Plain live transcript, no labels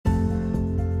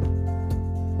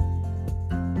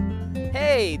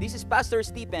Hey, this is Pastor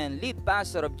Stephen, lead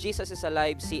pastor of Jesus is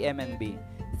Alive CMNB.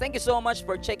 Thank you so much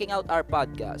for checking out our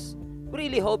podcast. We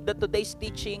really hope that today's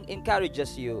teaching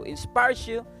encourages you, inspires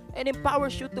you, and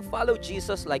empowers you to follow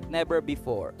Jesus like never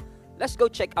before. Let's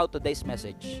go check out today's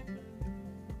message.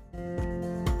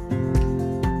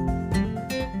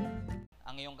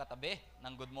 Ang iyong katabi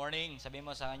ng good morning, sabi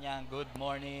mo sa kanya, good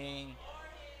morning.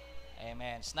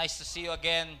 Amen. It's nice to see you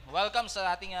again. Welcome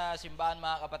sa ating simbahan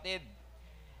mga kapatid.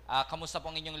 Kamusta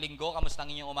pong inyong linggo? Kamusta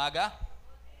ang inyong umaga?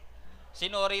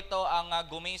 Sino rito ang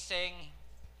gumising,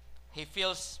 he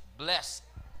feels blessed?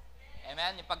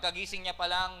 Amen? Yung pagkagising niya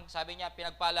pa lang, sabi niya,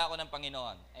 pinagpala ako ng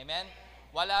Panginoon. Amen?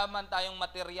 Wala man tayong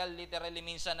material, literally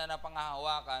minsan na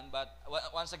napanghahawakan, but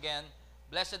once again,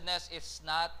 blessedness is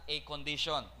not a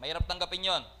condition. Mahirap tanggapin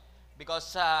yon.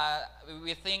 Because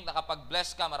we think na kapag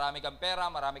blessed ka, marami kang pera,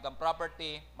 marami kang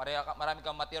property, marami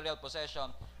kang material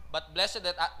possession. But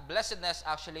blessedness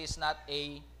actually is not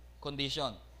a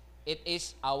condition. It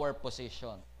is our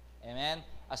position. Amen?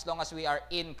 As long as we are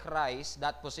in Christ,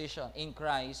 that position, in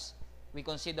Christ, we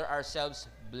consider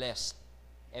ourselves blessed.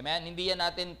 Amen? Hindi yan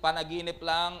natin panaginip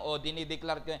lang o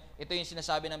dinideclare ko. Ito yung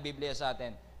sinasabi ng Biblia sa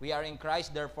atin. We are in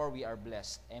Christ, therefore we are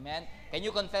blessed. Amen? Can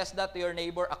you confess that to your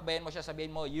neighbor? Akbayan mo siya,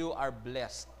 sabihin mo, you are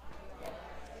blessed.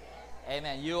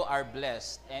 Amen. You are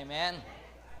blessed. Amen?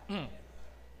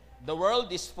 The world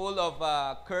is full of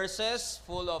curses,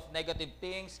 full of negative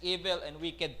things, evil and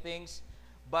wicked things.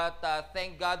 But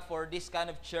thank God for this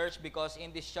kind of church, because in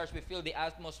this church we feel the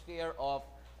atmosphere of,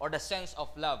 or the sense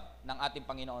of love ng ating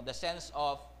Panginoon, the sense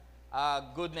of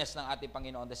goodness ng ating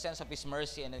Panginoon, the sense of His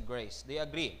mercy and grace. Do you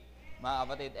agree, mga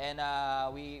kapatid? And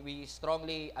we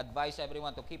strongly advise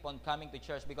everyone to keep on coming to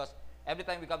church, because every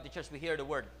time we come to church, we hear the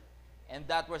word. And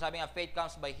that we're having faith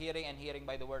comes by hearing, and hearing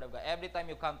by the word of God. Every time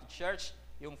you come to church,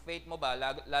 yung faith mo ba,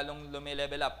 lalong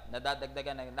lumilevel up,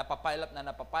 nadadagdagan,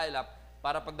 napapile up,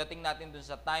 para pagdating natin dun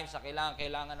sa times sa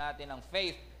kailangan natin ng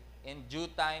faith, in due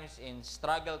times, in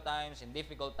struggle times, in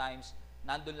difficult times,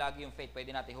 nandun lagi yung faith, pwede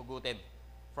natin hugutin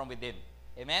from within.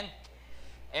 Amen?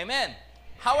 Amen.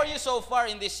 How are you so far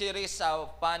in this series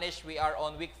of Punish? We are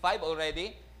on week 5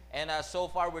 already, and so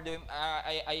far we're doing,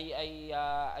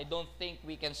 I don't think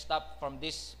we can stop from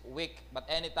this week, but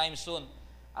anytime soon,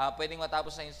 pwedeng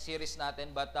matapos na yung series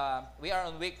natin, but we are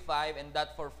on week 5, and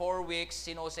that for 4 weeks,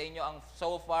 sino sa inyo ang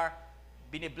so far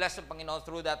binibless ng Panginoon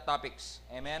through that topics.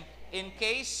 Amen? In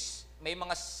case may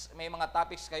mga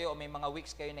topics kayo o may mga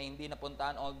weeks kayo na hindi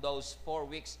napuntahan all those 4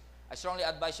 weeks, I strongly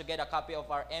advise you get a copy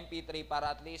of our MP3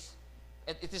 para at least,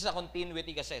 it is a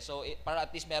continuity kasi, so para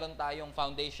at least meron tayong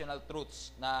foundational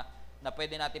truths na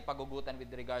pwede natin pagugutan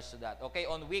with regards to that. Okay,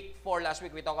 on week 4, last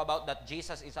week, we talked about that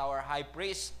Jesus is our high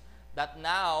priest, that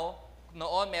now,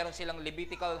 noon, meron silang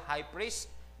Levitical high priest,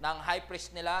 na ang high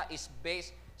priest nila is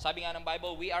based, sabi nga ng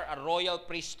Bible, we are a royal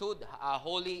priesthood, a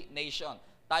holy nation.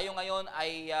 Tayo ngayon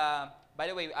ay, by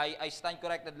the way, I stand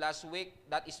corrected last week,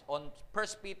 that is on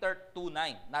 1 Peter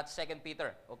 2:9, not 2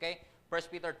 Peter, okay? 1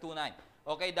 Peter 2:9.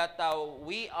 Okay, that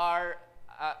we are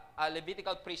a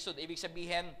Levitical priesthood. Ibig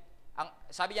sabihin,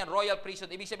 sabi niyan, royal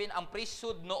priesthood, ibig sabihin, ang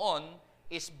priesthood noon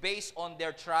is based on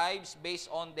their tribes,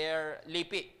 based on their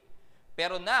lipi.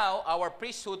 Pero now, our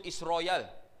priesthood is royal.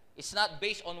 It's not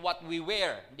based on what we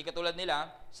wear. Hindi katulad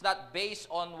nila. It's not based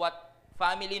on what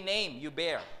family name you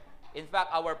bear. In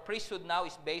fact, our priesthood now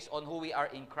is based on who we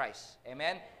are in Christ.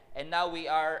 Amen? And now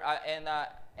we are,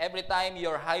 every time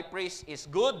your high priest is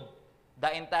good,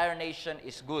 the entire nation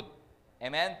is good.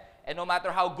 Amen? And no matter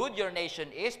how good your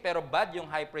nation is, pero bad yung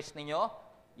high priest ninyo,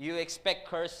 you expect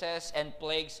curses and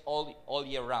plagues all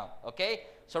year round.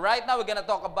 Okay? So right now, we're going to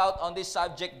talk about on this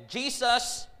subject,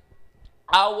 Jesus,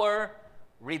 our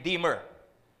Redeemer.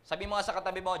 Sabi mo nga sa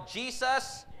katabi mo,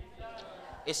 Jesus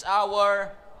is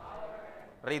our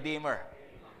Redeemer.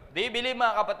 Do you believe,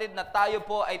 mga kapatid, na tayo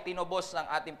po ay tinubos ng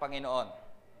ating Panginoon?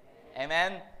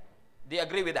 Amen? Do you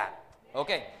agree with that?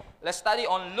 Okay. Let's study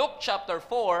on Luke chapter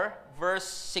 4, verse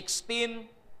 16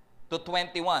 to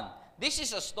 21. This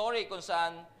is a story kung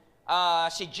saan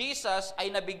si Jesus ay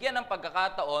nabigyan ng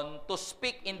pagkakataon to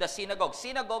speak in the synagogue.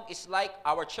 Synagogue is like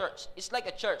our church. It's like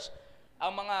a church.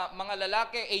 Ang mga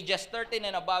lalaki ages 13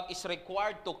 and above is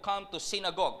required to come to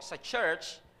synagogue sa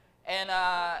church, and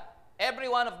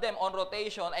every one of them on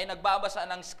rotation ay nagbabasa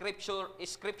ng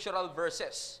scriptural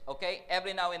verses. Okay?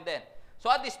 Every now and then.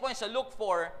 So at this point sa Luke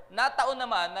 4, nataon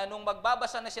naman na nung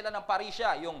magbabasa na sila ng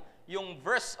parisya, yung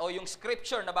verse o yung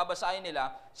scripture na babasahin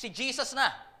nila, si Jesus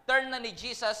na. Turn na ni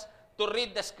Jesus to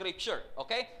read the scripture.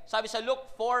 Okay? Sabi sa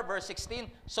Luke 4 verse 16,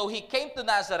 so he came to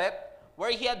Nazareth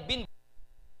where he had been,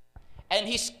 and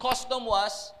his custom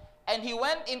was, and he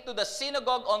went into the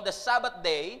synagogue on the Sabbath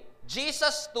day,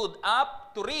 Jesus stood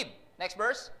up to read. Next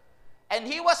verse. And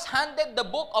he was handed the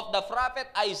book of the prophet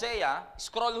Isaiah,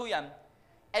 scroll ho yan.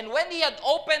 And when he had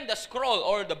opened the scroll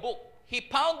or the book, he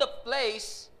found the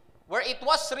place where it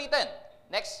was written.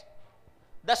 Next.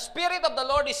 The Spirit of the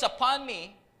Lord is upon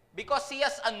me because He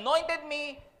has anointed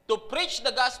me to preach the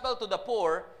gospel to the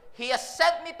poor. He has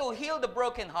sent me to heal the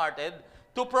brokenhearted,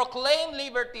 to proclaim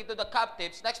liberty to the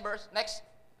captives. Next verse. Next.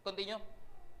 Continue.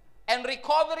 And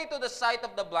recovery to the sight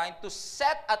of the blind, to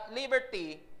set at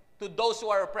liberty to those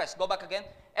who are oppressed. Go back again.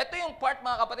 Ito yung part,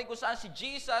 mga kapatid, kung saan si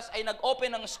Jesus ay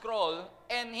nag-open ng scroll,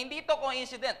 and hindi to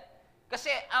coincident. Kasi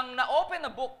ang na-open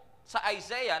na book sa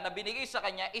Isaiah na binigay sa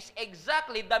kanya is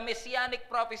exactly the messianic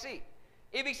prophecy.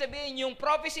 Ibig sabihin, yung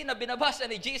prophecy na binabasa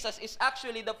ni Jesus is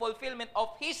actually the fulfillment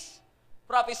of His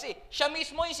prophecy. Siya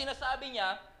mismo yung sinasabi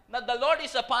niya na the Lord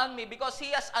is upon me because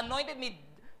He has anointed me.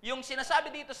 Yung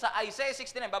sinasabi dito sa Isaiah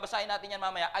 69, babasahin natin yan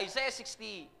mamaya, Isaiah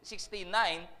 69,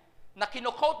 na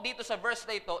kino-quote dito sa verse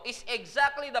na ito is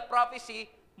exactly the prophecy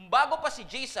bago pa si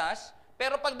Jesus,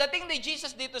 pero pagdating ni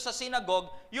Jesus dito sa synagogue,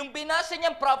 yung binasa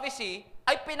niyang prophecy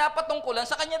ay pinapatungkulan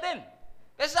sa kanya din.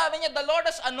 Kasi sabi niya, the Lord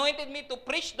has anointed me to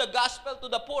preach the gospel to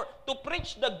the poor, to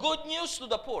preach the good news to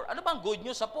the poor. Ano bang good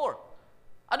news sa poor?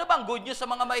 Ano bang good news sa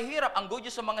mga mahihirap? Ang good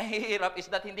news sa mga mahihirap is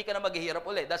that hindi ka na maghihirap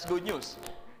ulit. That's good news.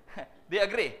 Do you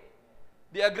agree?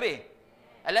 Do you agree?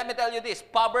 And let me tell you this,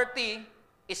 poverty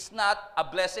is not a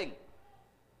blessing.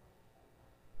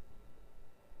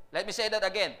 Let me say that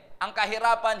again. Ang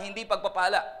kahirapan, hindi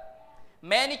pagpapala.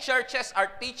 Many churches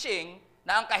are teaching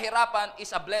na ang kahirapan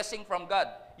is a blessing from God.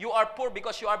 You are poor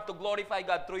because you have to glorify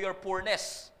God through your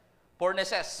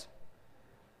poornesses.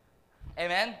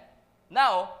 Amen?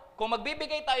 Now, kung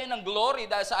magbibigay tayo ng glory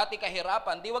dahil sa ating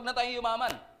kahirapan, di wag na tayo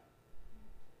yumaman.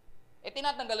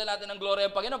 Tinatanggalan natin ng glory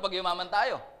ang Panginoon pag yumaman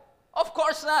tayo. Of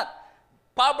course not.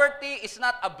 Poverty is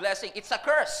not a blessing. It's a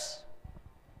curse.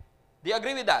 Do you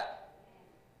agree with that?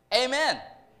 Amen.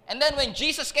 And then when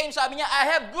Jesus came, sabi niya, I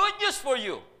have good news for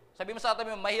you. Sabi mo sa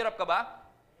tabi mo, mahirap ka ba?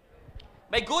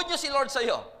 May good news si Lord sa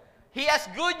iyo. He has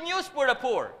good news for the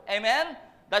poor. Amen?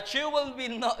 That you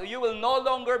will no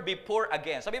longer be poor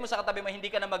again. Sabi mo sa katabi mo,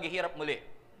 hindi ka na maghihirap muli.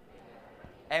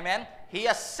 Amen? He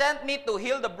has sent me to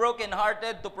heal the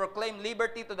brokenhearted, to proclaim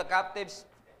liberty to the captives.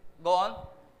 Go on.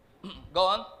 Go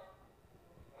on.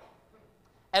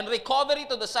 And recovery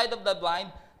to the sight of the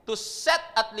blind, to set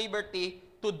at liberty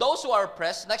to those who are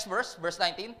oppressed. Next verse, verse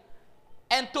 19.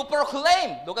 And to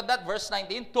proclaim, look at that, verse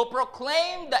 19, to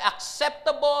proclaim the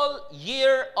acceptable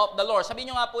year of the Lord.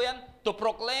 Sabihin nyo nga po yan, to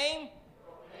proclaim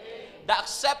the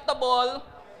acceptable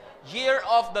year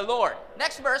of the Lord.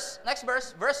 Next verse,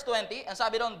 verse 20, and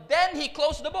sabi doon, then He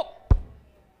closed the book.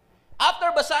 After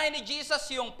basahin ni Jesus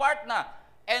yung part na,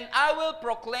 and I will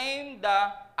proclaim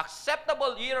the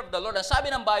acceptable year of the Lord. Ang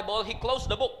sabi ng Bible, He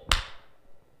closed the book.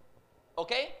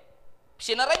 Okay?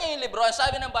 Sinara niya yung libro, ang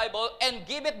sabi ng Bible, and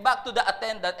give it back to the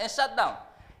attendant and sat down.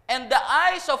 And the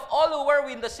eyes of all who were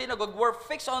in the synagogue were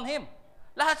fixed on Him.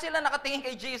 Lahat sila nakatingin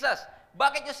kay Jesus.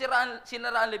 Bakit niya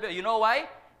sinara ang libro? You know why?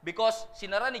 Because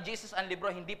sinara ni Jesus ang libro,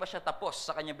 hindi pa siya tapos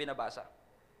sa kanyang binabasa.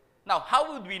 Now,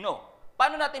 how would we know?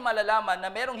 Paano natin malalaman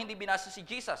na merong hindi binasa si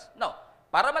Jesus? No.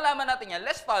 Para malaman natin yan,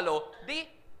 let's follow the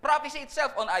prophecy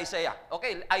itself on Isaiah.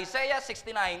 Okay, Isaiah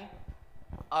 61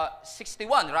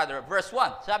 verse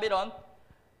 1. Sabi doon,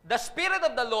 the Spirit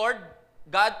of the Lord,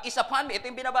 God, is upon me. Ito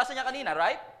yung binabasa niya kanina,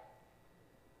 right?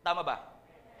 Tama ba?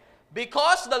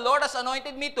 Because the Lord has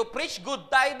anointed me to preach good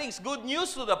tidings, good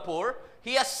news to the poor.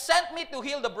 He has sent me to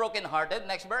heal the brokenhearted.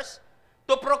 Next verse.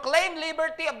 To proclaim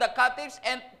liberty of the captives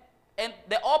and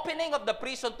the opening of the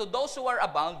prison to those who are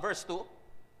bound. Verse 2.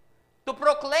 To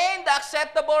proclaim the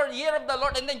acceptable year of the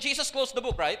Lord. And then Jesus closed the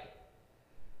book, right?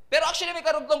 Pero actually may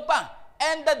karugtong pa.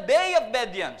 And the day of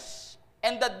vengeance.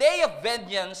 And the day of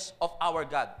vengeance of our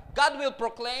God. God will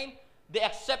proclaim the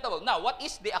acceptable. Now, what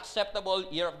is the acceptable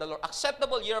year of the Lord?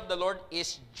 Acceptable year of the Lord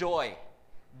is joy,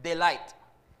 delight,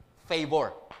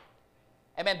 favor.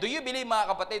 Amen. Do you believe,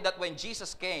 mga kapatid, that when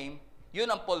Jesus came,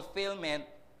 yun ang fulfillment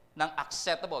ng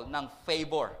acceptable, ng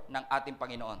favor ng ating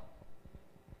Panginoon?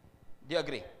 Do you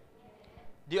agree?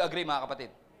 Do you agree, mga kapatid?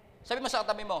 Sabi mo sa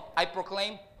katabi mo, I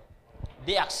proclaim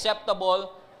the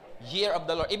acceptable year of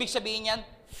the Lord. Ibig sabihin yan,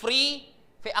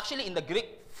 actually in the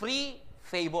Greek, free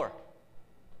favor.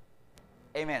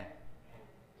 Amen.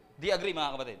 Do you agree,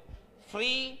 mga kapatid?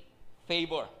 Free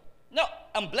favor. No,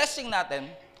 ang blessing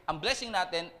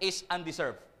natin is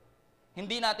undeserved.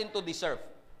 Hindi natin to deserve.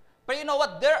 But you know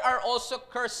what? There are also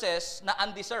curses na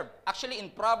undeserved. Actually,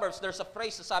 in Proverbs, there's a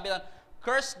phrase na sabi lang,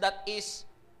 curse that is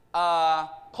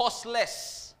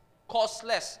causeless.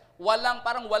 Causeless.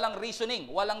 Parang walang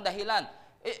reasoning, walang dahilan.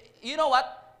 You know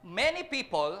what? Many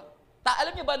people,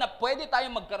 alam niyo ba na pwede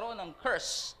tayong magkaroon ng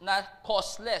curse na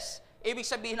causeless? Ibig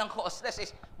sabihin ng causeless is,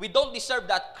 we don't deserve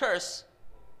that curse,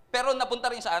 pero napunta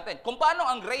rin sa atin. Kung paano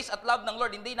ang grace at love ng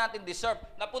Lord, hindi natin deserve,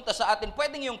 napunta sa atin,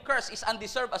 pwedeng yung curse is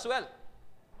undeserved as well.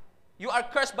 You are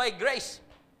cursed by grace.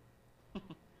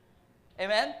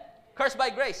 Amen? Cursed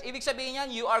by grace. Ibig sabihin yan,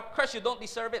 you are cursed, you don't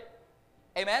deserve it.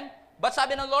 Amen? But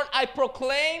sabi ng Lord, I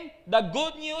proclaim the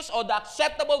good news or the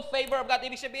acceptable favor of God.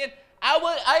 Ibig sabihin,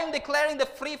 I am declaring the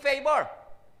free favor.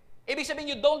 Ibig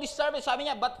sabihin, you don't deserve it. Sabi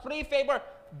niya, but free favor.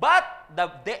 But the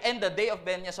day of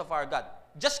vengeance of our God.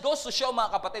 Just goes to show,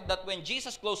 mga kapatid, that when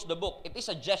Jesus closed the book, it is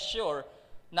a gesture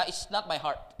na it's not my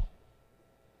heart.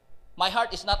 My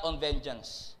heart is not on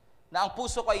vengeance. Na ang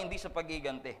puso ko ay hindi sa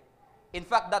pagiganti. In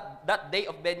fact, that day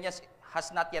of vengeance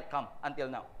has not yet come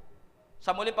until now.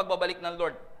 Sa muling pagbabalik ng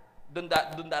Lord, dun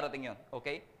darating yun.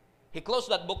 Okay? He closed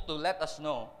that book to let us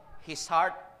know His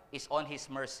heart is on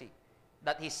His mercy.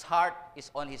 That His heart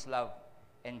is on His love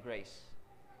and grace.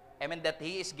 Amen? That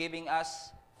He is giving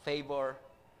us favor,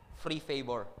 free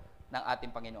favor ng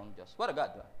ating Panginoong Diyos. What a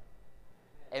God, ba?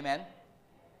 Amen?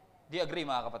 Do you agree,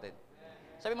 mga kapatid?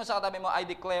 Sabi mo sa katabi mo, I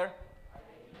declare,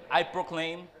 I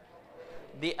proclaim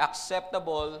the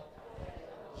acceptable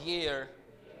year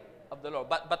of the Lord.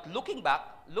 But looking back,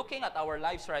 looking at our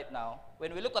lives right now,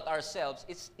 when we look at ourselves,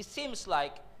 it seems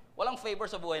like walang favor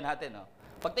sa buhay natin. No?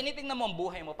 Pag tinitingnan mo ang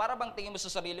buhay mo, para bang tingin mo sa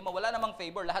sarili mo, wala namang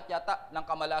favor. Lahat yata ng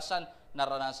kamalasan,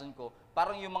 naranasan ko.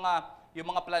 Parang yung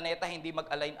mga planeta hindi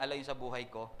mag-align-align sa buhay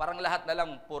ko. Parang lahat na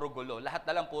lang puro gulo. Lahat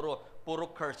na lang puro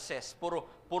curses.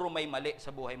 Puro may mali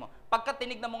sa buhay mo. Pagka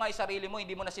tinignan mo nga yung sarili mo,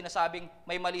 hindi mo na sinasabing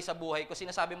may mali sa buhay ko.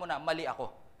 Sinasabi mo na, mali ako.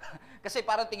 Kasi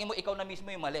parang tingin mo, ikaw na mismo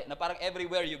yung mali. Na parang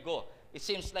everywhere you go, it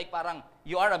seems like parang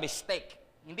you are a mistake.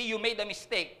 Hindi you made a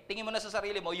mistake. Tingin mo na sa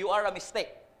sarili mo, you are a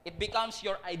mistake. It becomes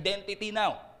your identity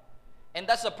now. And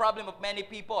that's the problem of many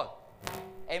people.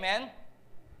 Amen?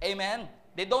 Amen?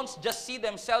 They don't just see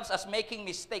themselves as making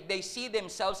mistake. They see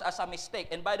themselves as a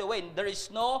mistake. And by the way, there is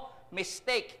no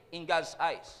mistake in God's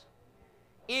eyes.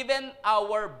 Even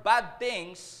our bad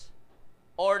things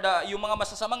or yung mga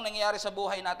masasamang nangyayari sa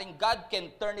buhay natin, God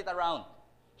can turn it around.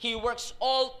 He works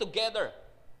all together.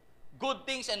 Good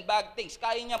things and bad things.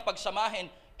 Kaya niyang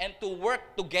pagsamahin and to work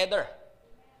together.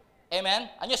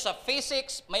 Amen? Ano, sa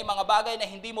physics, may mga bagay na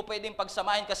hindi mo pwedeng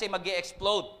pagsamahin kasi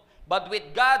mag-e-explode. But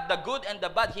with God, the good and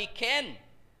the bad, He can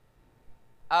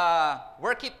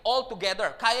work it all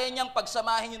together. Kaya niyang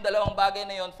pagsamahin yung dalawang bagay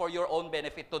na yon for your own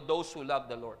benefit to those who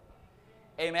love the Lord.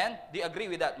 Amen? Do you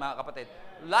agree with that, mga kapatid?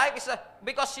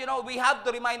 Because, we have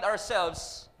to remind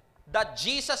ourselves that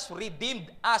Jesus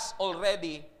redeemed us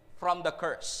already from the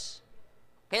curse.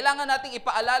 Kailangan nating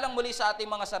ipaalalang muli sa ating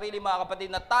mga sarili, mga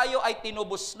kapatid, na tayo ay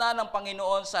tinubos na ng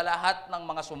Panginoon sa lahat ng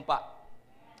mga sumpa.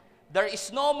 There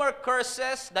is no more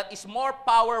curses that is more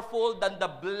powerful than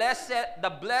the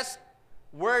blessed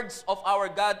words of our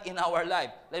God in our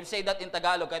life. Let me say that in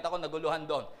Tagalog, kahit ako naguluhan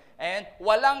doon. And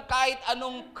walang kahit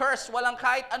anong curse, walang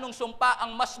kahit anong sumpa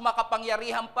ang mas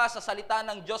makapangyarihan pa sa salita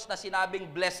ng Diyos na sinabing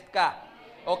blessed ka.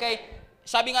 Okay?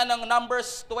 Sabi nga ng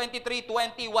Numbers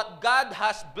 23:20, what God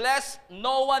has blessed,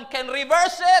 no one can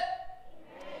reverse it.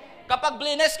 Kapag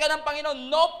blines ka ng Panginoon,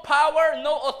 no power,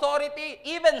 no authority,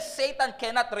 even Satan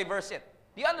cannot reverse it.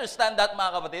 Do you understand that,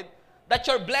 mga kapatid? That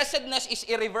your blessedness is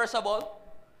irreversible?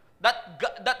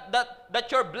 That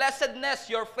your blessedness,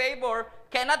 your favor,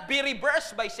 cannot be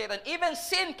reversed by Satan. Even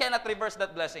sin cannot reverse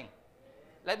that blessing.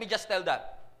 Let me just tell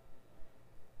that.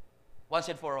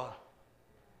 Once and for all.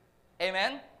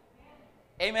 Amen?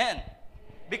 Amen.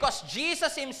 Because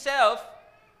Jesus Himself,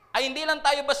 ay hindi lang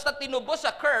tayo basta tinubos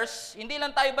sa curse, hindi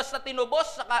lang tayo basta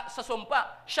tinubos sa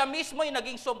sumpa. Siya mismo ay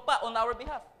naging sumpa on our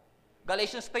behalf.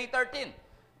 Galatians 3:13.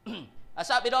 Ang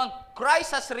sabi doon,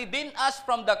 Christ has redeemed us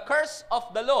from the curse of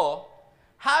the law,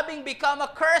 having become a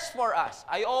curse for us.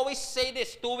 I always say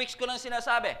this, 2 weeks ko nang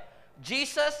sinasabi.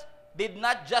 Jesus did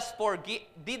not just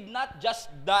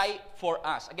die for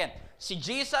us. Again, si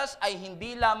Jesus ay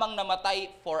hindi lamang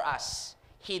namatay for us.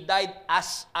 He died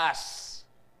as us.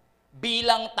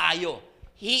 Bilang tayo.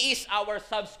 He is our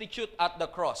substitute at the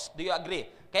cross. Do you agree?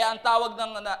 Kaya ang tawag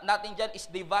natin dyan is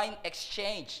divine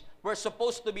exchange. We're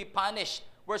supposed to be punished.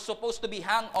 We're supposed to be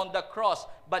hung on the cross.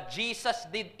 But Jesus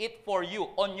did it for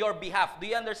you, on your behalf. Do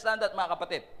you understand that, mga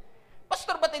kapatid?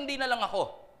 Pastor, ba't hindi na lang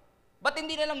ako? Ba't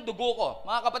hindi na lang dugo ko?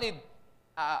 Mga kapatid,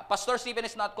 Pastor Stephen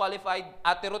is not qualified,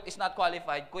 Ate Ruth is not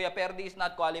qualified, Kuya Perdi is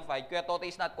not qualified, Kuya Tote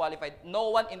is not qualified.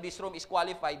 No one in this room is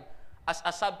qualified as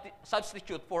a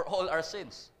substitute for all our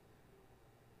sins.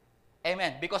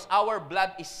 Amen. Because our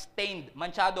blood is stained,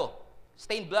 manchado,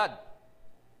 stained blood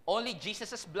Only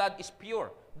Jesus' blood is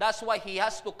pure. That's why He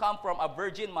has to come from a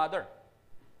virgin mother.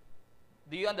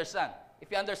 Do you understand? If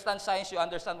you understand science, you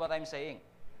understand what I'm saying.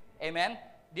 Amen?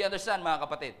 Do you understand, mga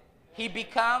kapatid?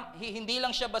 Hindi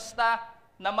lang siya basta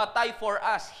namatay for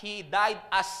us. He died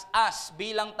as us,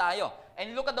 bilang tayo.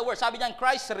 And look at the word. Sabi niyan,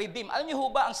 Christ redeemed. Alam niyo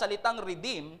ho ba, ang salitang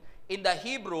redeem in the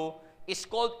Hebrew is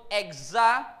called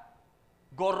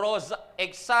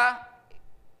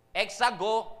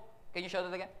can you show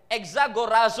that again?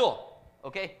 Exagorazo.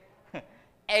 Okay?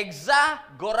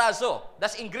 Exagorazo.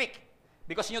 That's in Greek.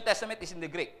 Because New Testament is in the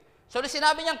Greek. So,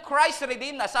 sinabi niyang Christ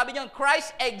redeemed na, sabi niyang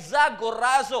Christ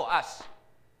exagorazo us.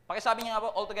 Pakisabi niya nga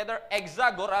po all together,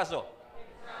 exagorazo.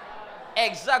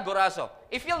 Exagorazo.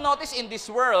 If you'll notice in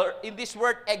this word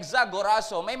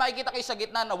exagorazo, may makikita kayo sa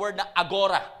gitna na word na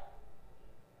agora.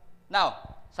 Now,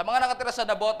 sa mga nakatira sa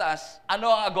Nabotas,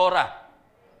 ano ang agora?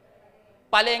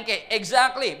 Palengke.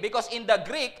 Exactly. Because in the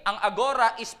Greek, ang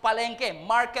agora is palengke,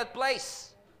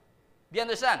 marketplace. Do you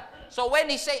understand? So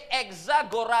when he say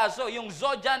exagorazo, yung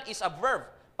zo dyan is a verb.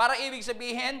 Para ibig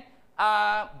sabihin,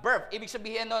 verb. Ibig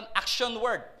sabihin nun, action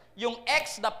word. Yung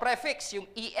X na prefix, yung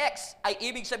EX, ay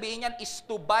ibig sabihin yan is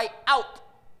to buy out.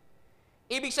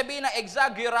 Ibig sabihin na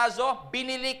exagorazo,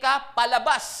 binili ka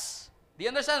palabas. Do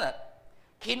you understand that?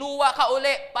 Kinuha ka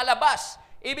uli palabas.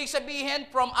 Ibig sabihin,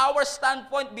 from our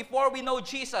standpoint before we know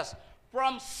Jesus,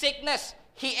 from sickness,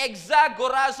 He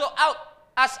exagorazo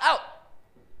us out.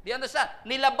 Do you understand?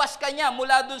 Nilabas ka niya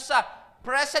mula dun sa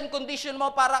present condition mo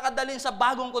para kadalhin sa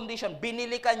bagong condition.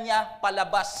 Binili ka niya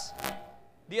palabas.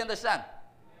 Do you understand?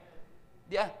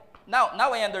 Yeah. Now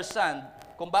I understand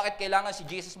kung bakit kailangan si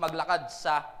Jesus maglakad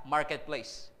sa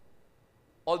marketplace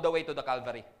all the way to the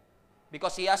Calvary.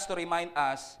 Because He has to remind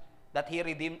us that He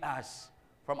redeemed us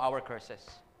from our curses.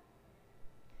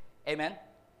 Amen?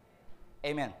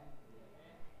 Amen.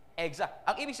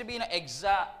 Ang ibig sabihin ng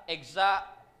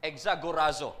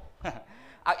exagorazo.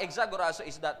 Ang exagorazo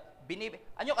is that,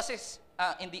 kasi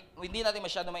hindi natin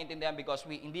masyado maintindihan because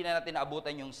hindi na natin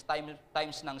naabutan yung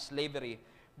times ng slavery.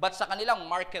 But sa kanilang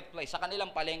marketplace, sa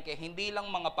kanilang palengke, hindi lang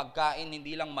mga pagkain,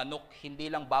 hindi lang manok,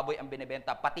 hindi lang baboy ang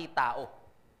binibenta, pati tao.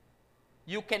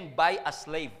 You can buy a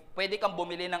slave. Pwede kang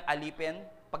bumili ng alipin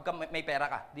pagka may pera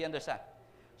ka. Do you understand?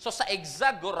 So sa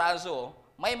exagorazo,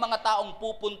 may mga taong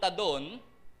pupunta doon.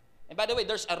 And by the way,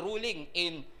 there's a ruling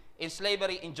in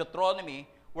slavery in Deuteronomy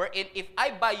wherein if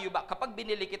I buy you back, kapag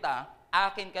binili kita,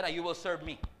 akin ka na, you will serve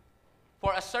me.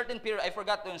 For a certain period, I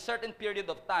forgot a certain period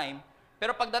of time,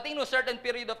 pero pagdating no certain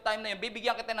period of time na yun,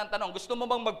 bibigyan kita ng tanong, gusto mo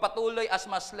bang magpatuloy as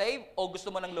my slave o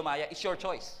gusto mo nang lumaya? It's your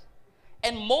choice.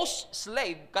 And most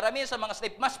slave, karamihan sa mga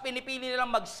slave, mas pinipili nilang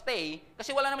magstay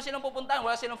kasi wala naman silang pupuntahan,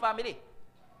 wala silang family.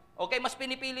 Okay, mas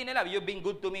pinipili nila, you've been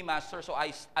good to me, master, so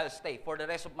I'll stay for the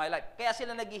rest of my life. Kaya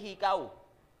sila naghihikaw.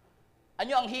 Ano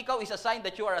ang hikaw is a sign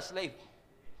that you are a slave.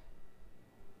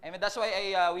 I mean, that's why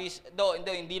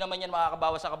hindi naman yan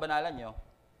makakabawas sa kabanalan nyo.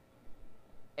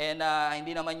 And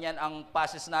hindi naman yan ang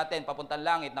passes natin papuntang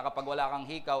langit na kapag wala kang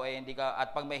hikaw,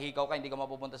 at pag may hikaw ka, hindi ka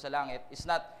mapupunta sa langit. It's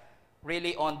not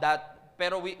really on that.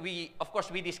 Pero of course,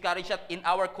 we discourage that in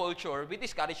our culture. We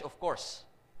discourage, of course.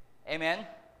 Amen?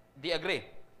 Do you agree?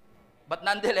 But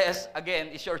nonetheless, again,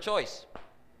 it's your choice.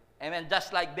 Amen? Just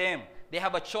like them. They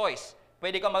have a choice.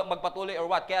 Pwede ka magpatuloy or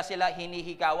what. Kaya sila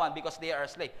hinihikawan because they are a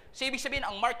slave. So, ibig sabihin,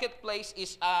 ang marketplace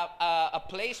is a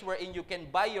place wherein you can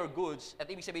buy your goods at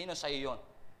ibig sabihin nun sa'yo yun.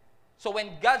 So,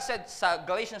 when God said sa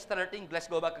Galatians 13, let's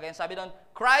go back again, sabi doon,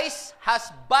 Christ has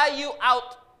buy you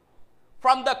out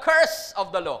from the curse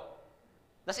of the law.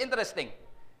 That's interesting.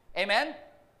 Amen?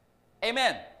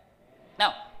 Amen.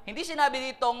 Now, hindi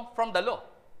sinabi ditong from the law.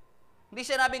 Hindi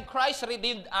sinabing Christ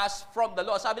redeemed us from the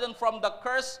law. Sabi doon, from the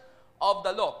curse of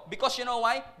the law. Because you know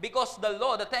why? Because the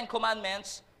law, the Ten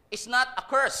Commandments, is not a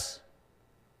curse.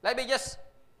 Let me just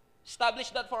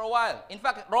establish that for a while. In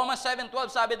fact, Romans 7:12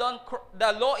 sabi doon,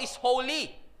 the law is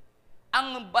holy.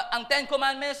 Ang Ten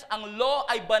Commandments, ang law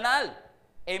ay banal.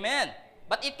 Amen.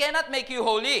 But it cannot make you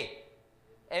holy.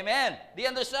 Amen. Do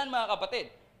you understand, mga kapatid?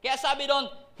 Kaya sabi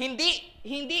doon,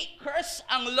 hindi curse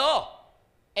ang law.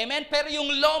 Amen? Pero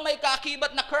yung law may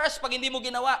kaakibat na curse pag hindi mo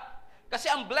ginawa. Kasi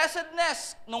ang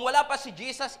blessedness, nung wala pa si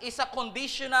Jesus, is a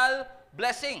conditional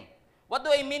blessing. What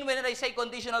do I mean when I say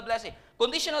conditional blessing?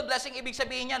 Conditional blessing, ibig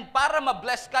sabihin yan, para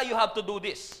ma-bless ka, you have to do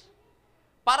this.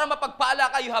 Para mapagpala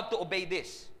ka, you have to obey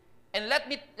this. And let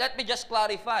me just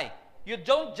clarify. You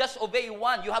don't just obey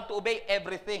one, you have to obey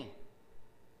everything.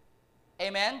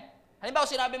 Amen? Halimbawa,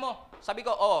 sabi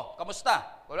ko,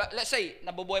 kamusta? Let's say,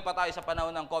 nabubuhay pa tayo sa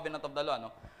panahon ng Covenant of the Law,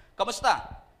 no? Kamusta?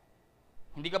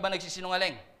 Hindi ka ba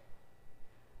nagsisinungaling?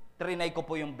 Trinay ko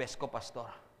po yung best ko, pastor.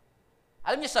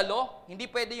 Alam niyo sa law, hindi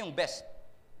pwede yung best.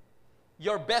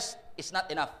 Your best is not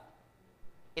enough.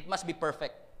 It must be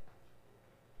perfect.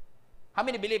 How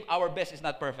many believe our best is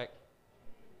not perfect?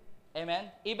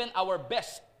 Amen? Even our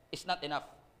best is not enough.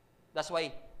 That's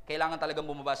why kailangan talagang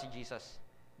bumaba si Jesus.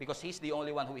 Because He's the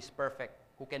only one who is perfect,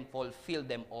 who can fulfill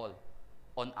them all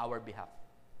on our behalf.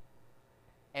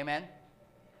 Amen?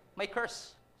 May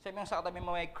curse. Sabi mo sa katabi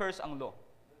mo, may curse ang law.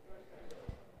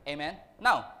 Amen?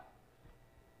 Now,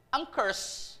 ang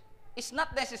curse is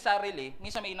not necessarily,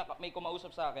 minsan may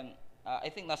kumausap sa akin, I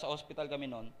think nasa hospital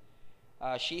kami noon,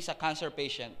 she is a cancer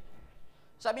patient.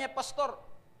 Sabi niya, Pastor,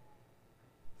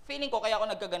 feeling ko kaya ako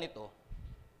nagkaganito.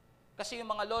 Kasi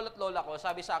yung mga lolo't lola ko,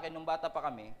 sabi sa akin nung bata pa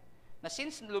kami, na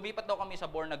since lumipat daw kami sa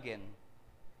born again,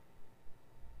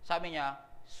 sabi niya,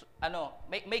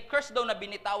 may curse daw na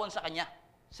binitawan sa kanya.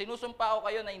 Sinusumpa ko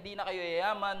kayo na hindi na kayo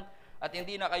yayaman at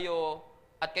hindi na kayo,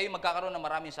 at kayo magkakaroon ng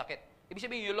maraming sakit. Ibig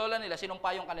sabihin, yung lola nila,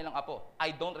 sinumpa yung kanilang apo.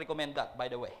 I don't recommend that,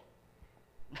 by the way.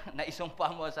 Na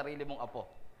isumpa mo ang sarili mong apo.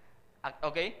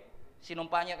 Okay?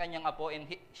 Sinumpa niya kanyang apo and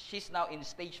she's now in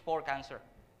stage 4 cancer.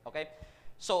 Okay?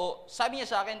 So, sabi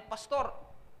niya sa akin, Pastor,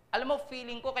 alam mo,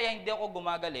 feeling ko kaya hindi ako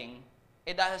gumagaling,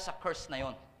 dahil sa curse na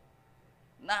yon.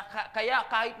 Kaya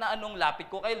kahit na anong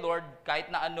lapit ko kay Lord, kahit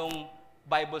na anong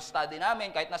Bible study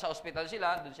namin, kahit nasa hospital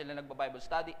sila, doon sila nagba-Bible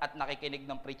study, at nakikinig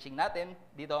ng preaching natin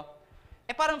dito,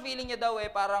 parang feeling niya daw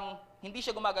parang hindi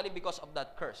siya gumagaling because of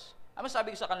that curse. Ano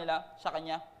sabi ko sa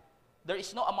kanya, there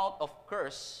is no amount of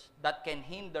curse that can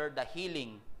hinder the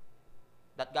healing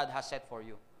that God has set for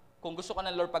you. Kung gusto ka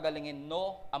ng Lord pagalingin,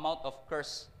 no amount of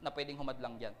curse na pwedeng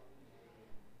humadlang dyan.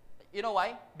 You know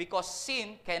why? Because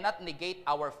sin cannot negate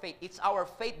our faith. It's our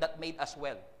faith that made us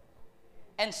well.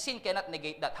 And sin cannot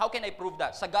negate that. How can I prove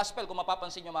that? Sa gospel, kung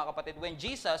mapapansin nyo mga kapatid, when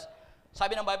Jesus,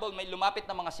 sabi ng Bible, may lumapit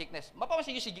na mga sickness.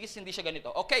 Mapapansin nyo si Jesus, hindi siya ganito.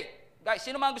 Okay, guys,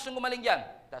 sino mga gustong gumaling dyan?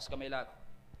 Taas kamay lahat.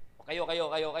 Kayo.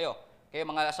 Kayo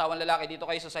mga asawang lalaki, dito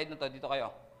kayo sa side na to, dito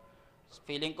kayo.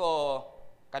 Feeling ko,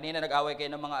 kanina nag-away kayo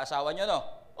ng mga asawa nyo, no?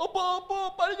 Opo,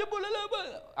 paano nyo po lalaban?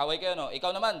 Away kayo, no?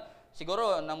 Ikaw naman,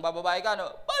 siguro, nang bababae ka, no?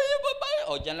 Paano nyo po,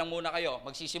 o, dyan lang muna kayo.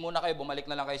 Magsisi muna kayo, bumalik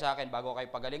na lang kayo sa akin bago kayo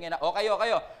pagalingin. O, kayo,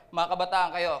 mga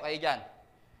kabataan kayo dyan.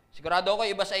 Sigurado ko,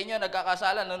 iba sa inyo,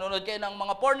 nagkakasala, nanonood kayo ng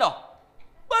mga porno.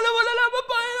 Paano mo lalaban,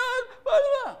 Panginoon? Paano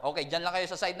ba? Okay, dyan lang kayo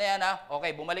sa side na yan, ha?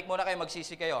 Okay, bumalik muna kayo,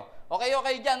 magsisi kayo. Okay,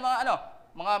 dyan,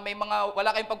 may mga wala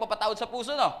kayong pagpapatawad sa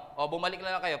puso, no? O, bumalik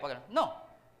na lang kayo. No.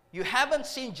 You haven't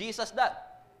seen Jesus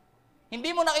that.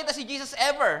 Hindi mo nakita si Jesus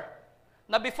ever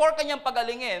na before kanyang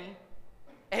pagalingin,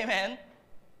 amen,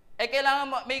 may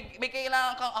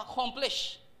kailangan kang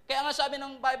accomplish. Kaya nga sabi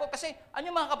ng Bible, kasi,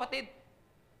 mga kapatid,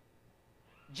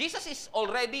 Jesus is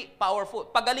already powerful.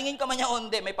 Pagalingin ka man niya o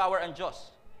hindi, may power ang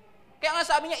Diyos. Kaya nga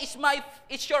sabi niya,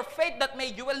 it's your faith that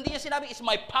made you well. Hindi niya sinabing, it's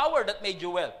my power that made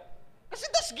you well. Kasi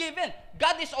that's given.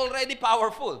 God is already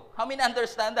powerful. How many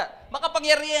understand that?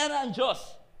 Makapangyarihan na ang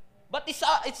Diyos. But it's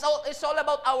all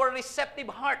about our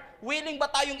receptive heart. Willing ba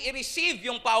tayong i-receive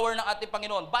yung power ng ating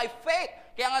Panginoon? By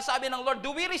faith. Kaya nga sabi ng Lord,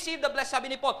 do we receive the blessing?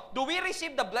 Sabi ni Paul, do we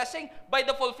receive the blessing by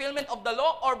the fulfillment of the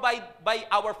law or by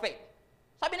our faith?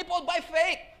 Sabi ni Paul, by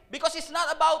faith. Because it's not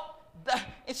about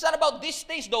these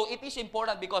things, though it is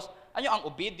important because ang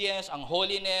obedience, ang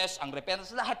holiness, ang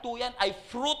repentance, lahat po yan ay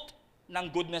fruit ng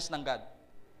goodness ng God.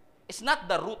 It's not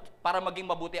the root para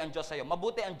maging mabuti ang Diyos sa'yo.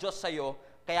 Mabuti ang Diyos sa'yo,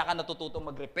 kaya ka natututong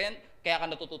mag-repent, kaya ka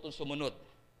natututong sumunod.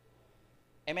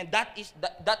 Amen?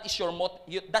 That's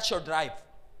your drive.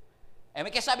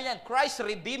 Amen? Kaya sabi niyan, Christ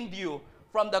redeemed you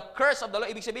from the curse of the law.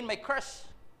 Ibig sabihin, may curse.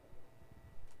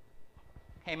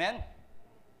 Amen?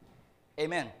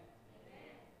 Amen.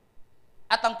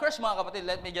 At ang curse, mga kapatid,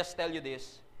 let me just tell you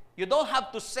this. You don't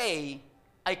have to say,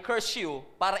 I curse you,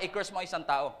 para i-curse mo isang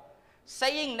tao.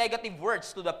 Saying negative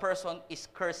words to the person is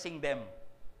cursing them.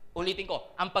 Ulitin ko,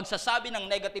 ang pagsasabi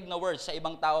ng negative na words sa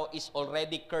ibang tao is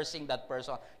already cursing that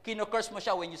person. Kino-curse mo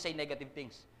siya when you say negative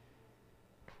things.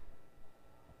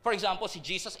 For example, si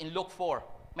Jesus in Luke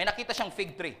 4, may nakita siyang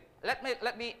fig tree. Let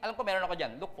me, alam ko meron ako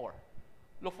dyan, Luke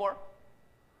 4. Luke 4?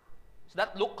 Is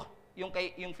that Luke?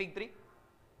 Yung fig tree?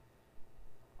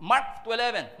 Mark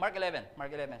 11,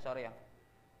 sorry.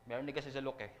 Meron din kasi sa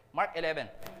Luke eh. Mark 11.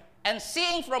 And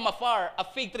seeing from afar a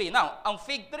fig tree. Now, ang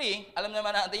fig tree, alam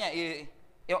naman natin yan,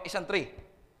 yung isang tree.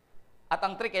 At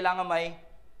ang tree kailangan may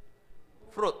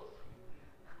fruit.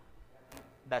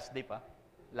 That's deep, ha?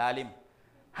 Lalim.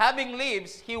 Having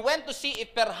leaves, he went to see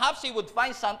if perhaps he would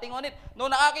find something on it. Noong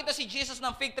nakakita si Jesus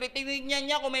ng fig tree, tinignan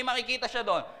niya kung may makikita siya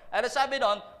doon. At sabi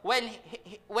doon,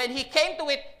 when he came to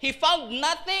it, he found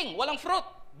nothing, walang fruit,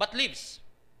 but leaves.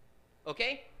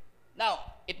 Okay?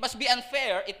 Now, it must be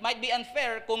unfair, it might be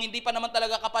unfair kung hindi pa naman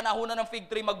talaga kapanahunan ng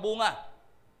fig tree magbunga.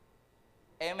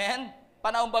 Amen?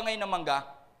 Panahon ba ngayon ng mangga?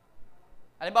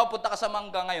 Halimbawa, punta ka sa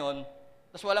mangga ngayon,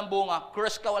 tapos walang bunga,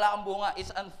 curse ka, wala kang bunga, it's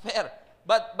unfair.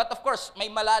 But of course, may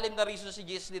malalim na reason si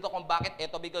Jesus dito kung bakit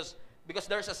ito, because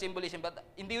there's a symbolism. But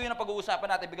hindi yun ang pag-uusapan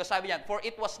natin, because sabi niyan, for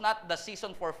it was not the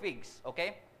season for figs.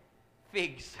 Okay?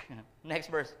 Figs. Next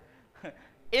verse.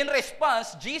 In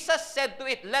response, Jesus said to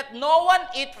it, let no one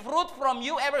eat fruit from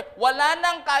you ever. Wala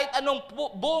nang kahit anong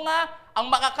bunga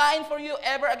ang makakain for you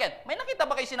ever again. May nakita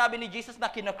ba kayo sinabi ni Jesus na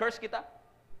kina-curse kita?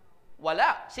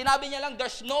 Wala. Sinabi niya lang,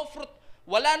 there's no fruit.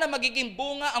 Wala na magiging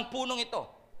bunga ang punong ito.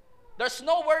 There's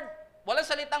no word, walang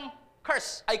salitang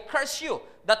curse. I curse you.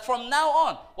 That from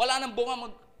now on, wala nang bunga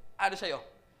sa'yo.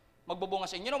 Magbubunga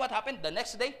sa'yo. You know what happened? The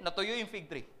next day, natuyo yung fig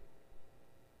tree.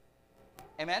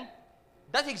 Amen?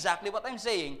 That's exactly what I'm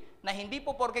saying, na hindi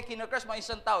po porke kina-curse mo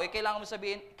isang tao, kailangan mo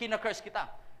sabihin, kina-curse kita.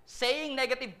 Saying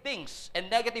negative things and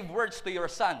negative words to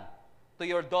your son, to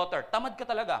your daughter, tamad ka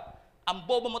talaga. Ang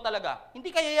bobo mo talaga.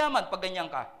 Hindi ka yayaman pag ganyan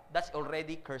ka. That's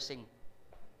already cursing.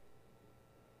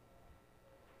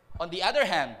 On the other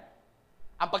hand,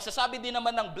 ang pagsasabi din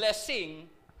naman ng blessing,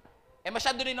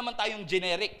 masyado rin naman tayong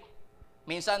generic.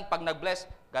 Minsan, pag nag-bless,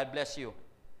 God bless you.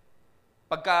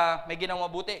 Pagka may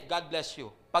ginawang mabuti, God bless you.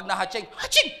 Pag na-hatching,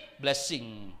 hatching!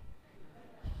 Blessing.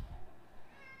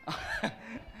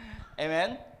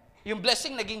 Amen? Yung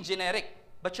blessing naging generic.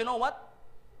 But you know what?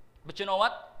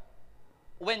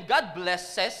 When God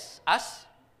blesses us,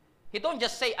 He don't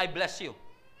just say, I bless you.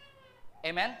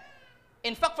 Amen?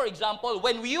 In fact, for example,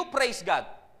 when you praise God,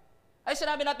 ay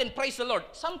sinabi natin, praise the Lord.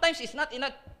 Sometimes it's not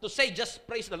enough to say just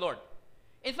praise the Lord.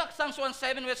 In fact, Psalms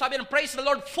 1:7, sabi natin, praise the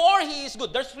Lord for He is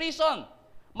good. There's reason.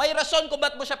 May rason kung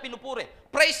ba't mo siya pinupuri.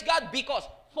 Praise God because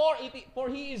for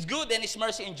He is good and His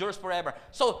mercy endures forever.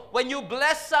 So, when you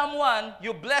bless someone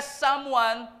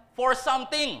for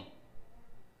something.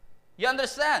 You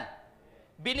understand?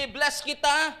 Binibless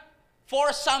kita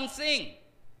for something.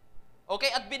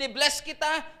 Okay? At binibless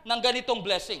kita ng ganitong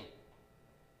blessing.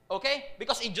 Okay?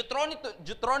 Because in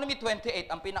Deuteronomy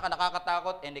 28, ang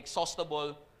pinaka-nakakatakot and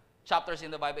exhaustible chapters in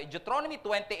the Bible, Deuteronomy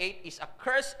 28 is a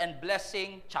curse and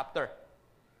blessing chapter.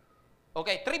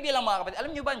 Okay, trivia lang mga kapatid.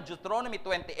 Alam niyo ba, Deuteronomy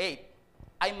 28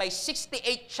 ay may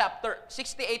 68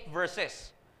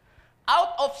 verses.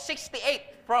 Out of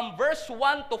 68, from verse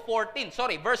 1 to 13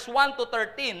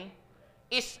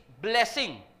 is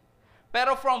blessing.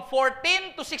 Pero from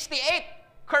 14 to 68,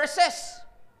 curses.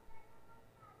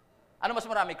 Ano mas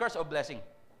marami, curse o blessing?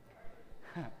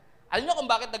 Alam niyo kung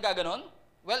bakit nagaganon?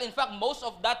 Well, in fact, most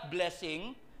of that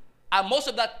blessing, most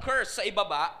of that curse sa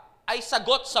ibaba ay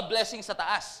sagot sa blessing sa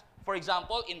taas. For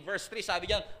example, in verse 3, sabi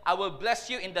diyan, I will bless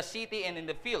you in the city and in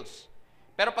the fields.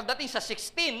 Pero pagdating sa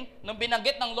 16, nung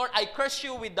binanggit ng Lord, I curse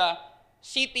you with the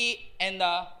city and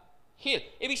the hill.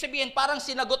 Ibig sabihin, parang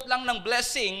sinagot lang ng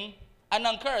blessing,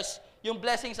 ng curse, yung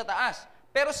blessing sa taas.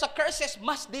 Pero sa curses,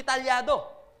 mas detalyado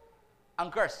ang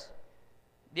curse.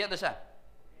 Do you understand?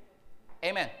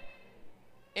 Amen.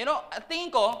 You know,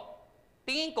 tingin ko,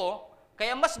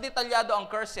 kaya mas detalyado ang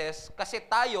curses kasi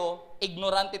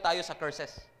ignorante tayo sa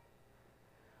curses.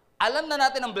 Alam na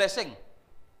natin ang blessing.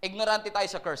 Ignorante tayo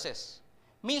sa curses.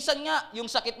 Minsan nga, yung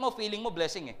sakit mo, feeling mo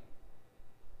blessing eh.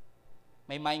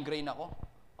 May migraine ako.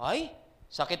 Ay,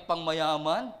 sakit pang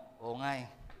mayaman. Oo nga eh.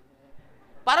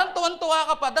 Parang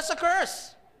tuwan-tuwa ka pa. That's a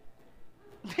curse.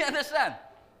 Do you understand?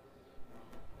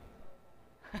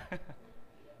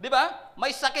 Di ba? May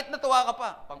sakit na tuwa ka pa.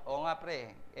 Oo nga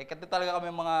pre. Kasi talaga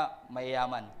kami mga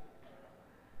mayayaman.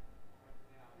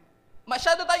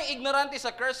 Masyado tayong ignorante sa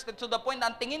curse to the point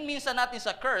na ang tingin minsan natin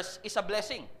sa curse is a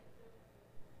blessing.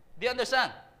 Do you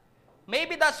understand?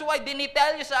 Maybe that's why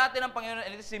dinitalye sa atin ng Panginoon,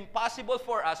 and it is impossible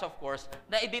for us, of course,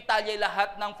 na i-detalye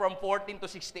lahat ng from 14 to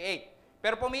 68.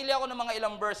 Pero pumili ako ng mga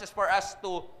ilang verses for us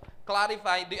to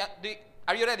clarify.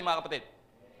 Are you ready, mga kapatid?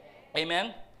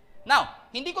 Amen? Now,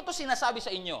 hindi ko to sinasabi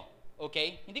sa inyo,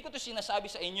 okay? Hindi ko to sinasabi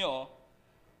sa inyo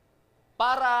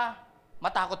para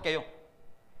matakot kayo.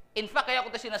 In fact, kaya ko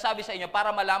ito sinasabi sa inyo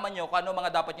para malaman nyo kung ano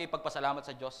mga dapat nyo ipagpasalamat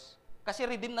sa Diyos. Kasi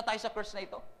redeem na tayo sa curse na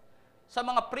ito. Sa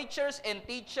mga preachers and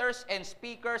teachers and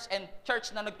speakers and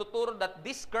church na nagtuturo that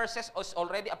these curses is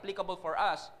already applicable for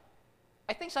us,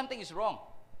 I think something is wrong.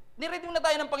 Niredeem na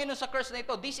tayo ng Panginoon sa curse na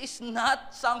ito. This is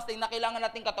not something na kailangan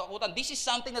nating katakutan. This is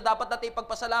something na dapat natin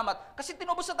ipagpasalamat kasi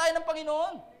tinubos na tayo ng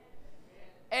Panginoon.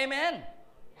 Amen.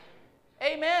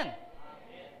 Amen.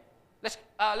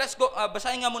 Let's go,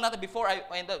 basahin nga muna natin before I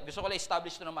end up. Gusto ko lang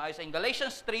establish ito na maayos. In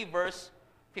Galatians 3 verse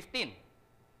 15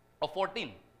 o 14.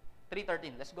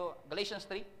 3:13. Let's go. Galatians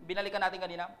 3. Binalikan natin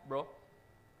kanina, bro.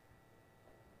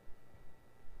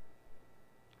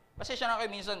 Pasensya na kayo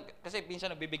minsan, kasi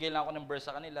minsan nagbibigay lang ako ng verse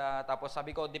sa kanila, tapos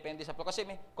sabi ko, depende sa flow. Kasi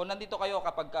kung nandito kayo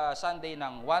kapag Sunday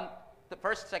ng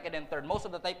first, second, and third, most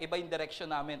of the time, iba yung direction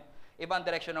namin. Iba ang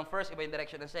direction ng first, iba yung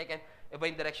direction ng second, iba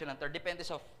yung direction ng third. Depende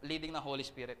sa leading ng Holy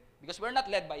Spirit. Because we're not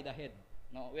led by the head.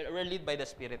 No, we're led by the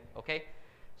Spirit. Okay?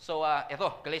 So,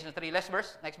 ito, Galatians 3, next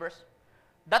verse.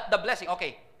 That the blessing,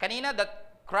 okay, kanina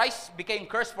that Christ became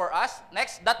cursed for us.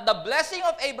 Next, that the blessing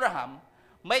of Abraham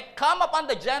might come upon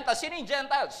the Gentiles. Sino yung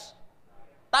Gentiles?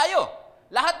 Tayo.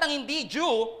 Lahat ng hindi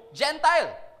Jew,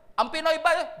 Gentile. Ang Pinoy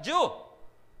ba? Jew.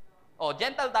 O,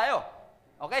 Gentile tayo.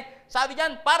 Okay? Sabi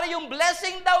diyan, para yung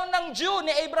blessing daw ng Jew ni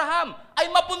Abraham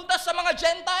ay mapunta sa mga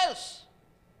Gentiles.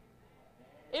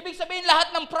 Ibig sabihin,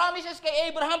 lahat ng promises kay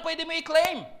Abraham pwede mo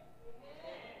i-claim.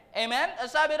 Amen?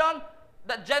 Sabi doon,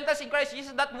 the Gentiles in Christ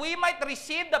Jesus, that we might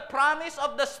receive the promise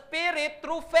of the Spirit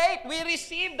through faith. We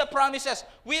receive the promises.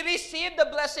 We receive the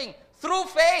blessing through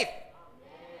faith.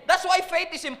 That's why faith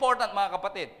is important, mga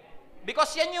kapatid.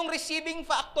 Because yan yung receiving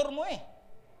factor mo eh.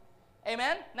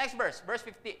 Amen? Next verse, verse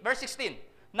 16.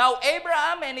 Now,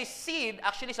 Abraham and his seed,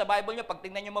 actually sa Bible nyo, pag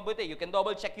tingnan nyo mabuti, you can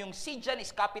double check, yung seed dyan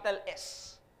is capital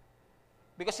S.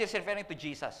 Because he's referring to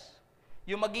Jesus.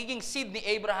 Yung magiging seed ni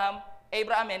Abraham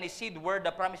and his seed were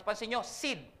the promise. Pansin nyo,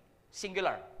 seed,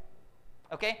 singular.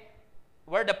 Okay?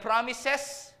 Were the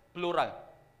promises, plural.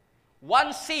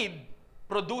 One seed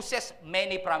produces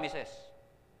many promises.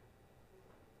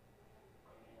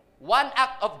 One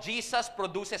act of Jesus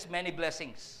produces many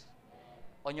blessings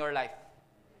on your life.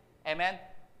 Amen?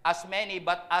 As many,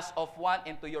 but as of one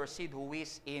into your seed who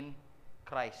is in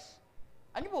Christ.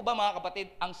 Ano po ba mga kapatid,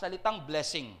 ang salitang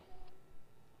blessing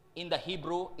in the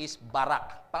Hebrew is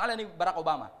Barak. Pangalan ni Barack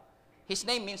Obama. His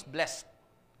name means blessed.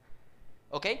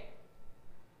 Okay?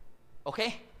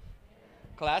 Okay?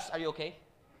 Class, are you okay?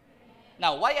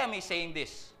 Now, why am I saying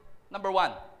this? Number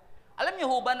one, alam niyo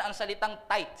ho ba na ang salitang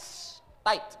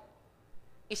tithe,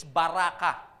 is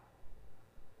baraka.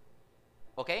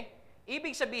 Okay?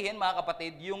 Ibig sabihin, mga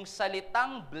kapatid, yung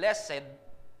salitang blessed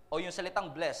o yung salitang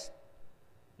blessed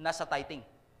nasa tithing.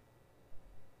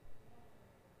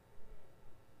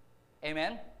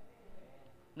 Amen?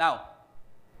 Now,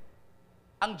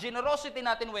 ang generosity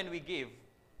natin when we give,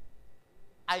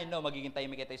 I know magiging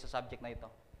tahimik tayo sa subject na ito.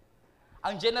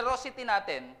 Ang generosity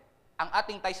natin, ang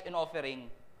ating tithes and offering,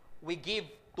 we give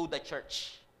to the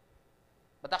church.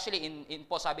 But actually, in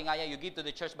po, sabi nga you give to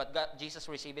the church, but God, Jesus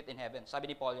receive it in heaven. Sabi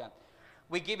ni Paul yan.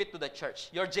 We give it to the church.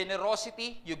 Your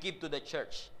generosity, you give to the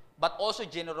church. But also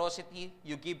generosity,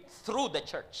 you give through the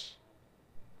church.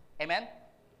 Amen?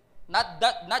 Not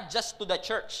just to the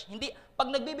church. Hindi,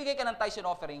 pag nagbibigay ka ng tithes and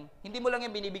offering, hindi mo lang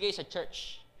yan binibigay sa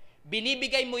church.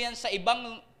 Binibigay mo yan sa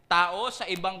ibang tao, sa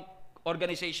ibang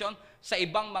organization, sa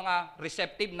ibang mga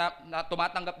receptive na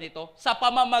tumatanggap nito, sa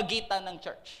pamamagitan ng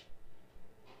church.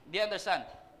 Do you understand?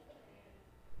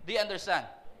 Do you understand?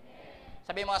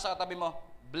 Sabi mo sa katabi mo,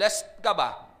 blessed ka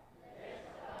ba?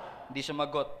 Hindi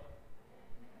sumagot.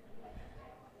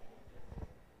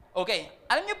 Okay,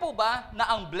 alam niyo po ba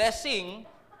na ang blessing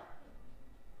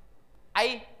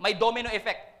ay may domino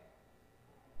effect?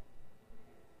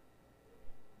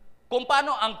 Kung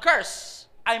paano ang curse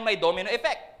ay may domino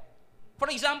effect. For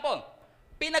example,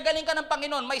 pinagaling ka ng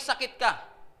Panginoon, may sakit ka.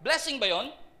 Blessing ba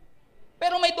yon?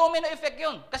 Pero may domino effect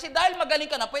yon. Kasi dahil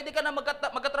magaling ka na, pwede ka na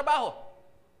magkatrabaho.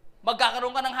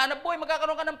 Magkakaroon ka ng hanap buhay,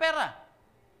 magkakaroon ka ng pera.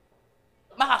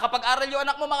 Makakapag-aral yung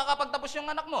anak mo, makakapagtapos yung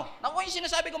anak mo. Naku, yung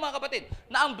sinasabi ko mga kapatid,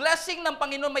 na ang blessing ng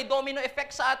Panginoon may domino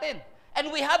effect sa atin. And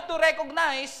we have to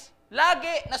recognize,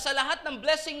 lagi na sa lahat ng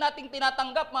blessing nating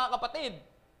tinatanggap, mga kapatid,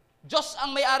 Diyos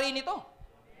ang may-ari nito.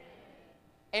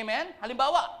 Amen?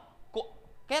 Halimbawa,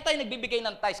 kaya tayo nagbibigay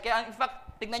ng tithes. Kaya in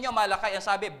fact, tignan nyo, malakay ang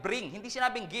sabi, bring. Hindi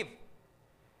sinabing give.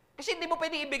 Kasi hindi mo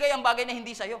pwedeng ibigay ang bagay na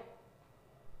hindi sa'yo.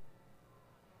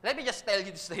 Let me just tell you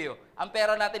this to you. Ang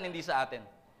pera natin hindi sa atin.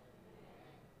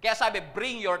 Kaya sabi,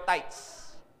 bring your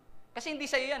tithes. Kasi hindi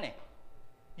sa'yo yan eh.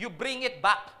 You bring it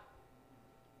back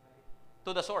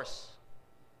to the source.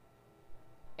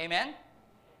 Amen?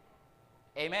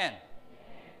 Amen.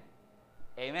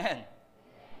 Amen.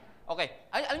 Okay.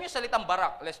 Alam niyo salitang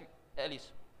barak, Elise.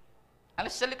 Ang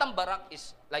salitang barak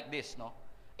is like this, no?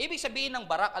 Ibig sabihin ng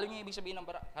barak, alam niyo ibig sabihin ng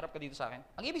barak? Harap ka dito sa akin.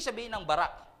 Ang ibig sabihin ng barak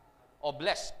o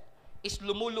blessed is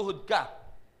lumuluhod ka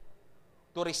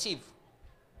to receive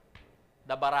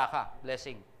the baraka,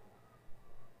 blessing.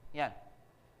 Yan.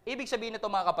 Ibig sabihin nito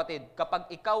mga kapatid,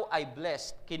 kapag ikaw ay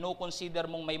blessed, kinukonsider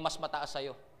mong may mas mataas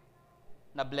sa'yo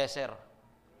na blesser.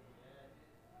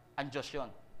 Ang Diyos yun.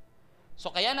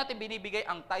 So kaya natin binibigay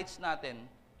ang tithes natin,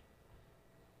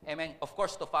 amen, of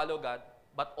course to follow God,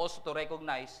 but also to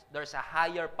recognize there's a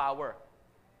higher power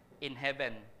in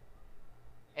heaven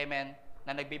Amen?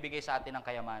 Na nagbibigay sa atin ng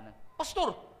kayamanan.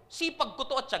 Pastor, sipag ko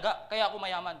to at tiyaga, kaya ako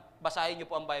mayaman. Basahin niyo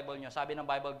po ang Bible niyo. Sabi ng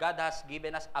Bible, God has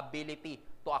given us ability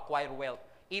to acquire wealth.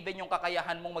 Even yung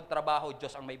kakayahan mong magtrabaho,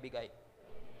 Diyos ang may bigay.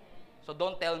 So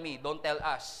don't tell me, don't tell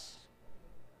us.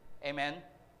 Amen?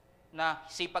 Na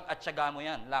sipag at tiyaga mo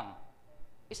yan lang.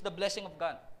 It's the blessing of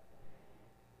God.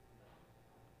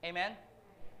 Amen?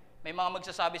 May mga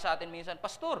magsasabi sa atin minsan,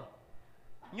 Pastor,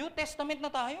 New Testament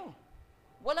na tayo.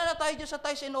 Wala na tayo dyan sa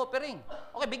tithes and offering.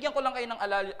 Okay, bigyan ko lang kayo ng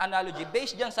analogy.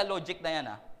 Based dyan sa logic na yan,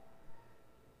 ha?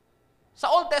 Sa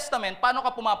Old Testament, paano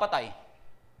ka pumapatay?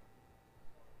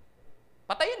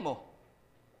 Patayin mo.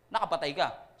 Nakapatay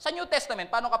ka. Sa New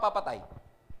Testament, paano ka papatay?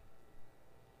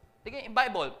 Tingnan,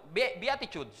 Bible,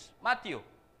 Beatitudes, Matthew.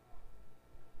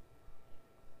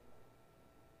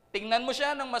 Tingnan mo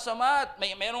siya ng masama at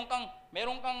meron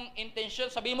kang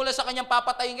intention. Sabihin mo lang sa kanyang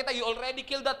papatayin kita, you already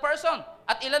killed that person.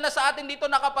 At ilan na sa atin dito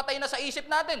nakapatay na sa isip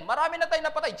natin? Marami na tayo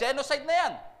napatay. Genocide na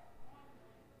yan.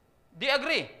 Do you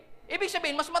agree? Ibig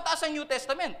sabihin, mas mataas ang New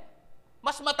Testament.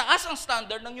 Mas mataas ang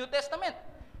standard ng New Testament.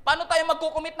 Paano tayo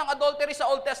magkukumit ng adultery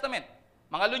sa Old Testament?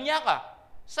 Mga lunya ka.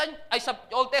 Sa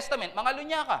Old Testament, mga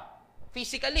lunya ka.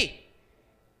 Physically.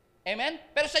 Amen?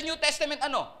 Pero sa New Testament,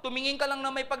 ano? Tumingin ka lang na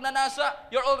may pagnanasa,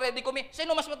 you're already commit.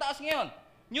 Sino mas mataas ngayon?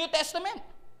 New Testament.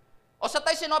 O sa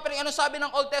tithes and offering, ano sabi ng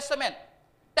Old Testament?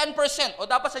 10%. O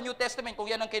dapat sa New Testament, kung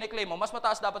yan ang kiniklaim mo, mas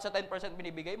mataas dapat sa 10%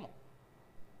 binibigay mo.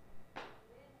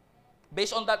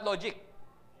 Based on that logic.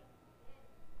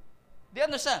 Do you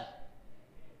understand?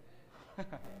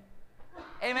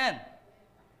 Amen.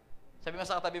 Sabi mo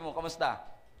sa katabi mo, kamusta?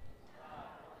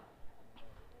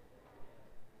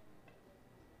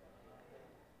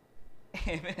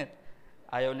 Amen.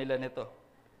 Ayaw nila nito.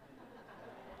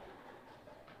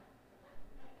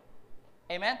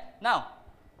 Amen? Now,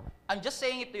 I'm just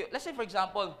saying it to you. Let's say, for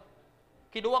example,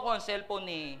 kinuha ko ang cellphone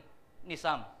ni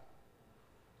Sam.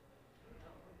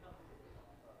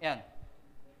 Yan.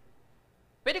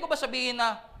 Pwede ko ba sabihin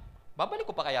na, babalik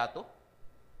ko pa kaya to?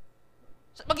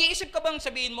 Mag-iisip ka bang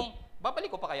sabihin mong,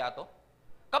 babalik ko pa kaya to?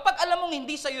 Kapag alam mong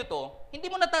hindi sa'yo to, hindi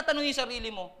mo natatanungin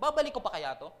sarili mo, babalik ko pa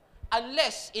kaya to?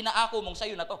 Unless inaako mong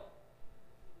sa'yo na to.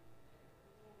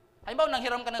 Halimbawa,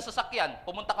 nanghiram ka ng sasakyan,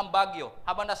 pumunta kang Baguio,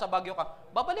 habang nasa Baguio ka,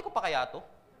 babalik ko pa kaya to?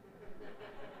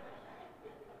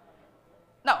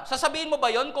 Now, sasabihin mo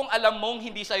ba yon kung alam mong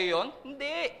hindi sa'yo yon?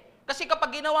 Hindi. Kasi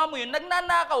kapag ginawa mo yun,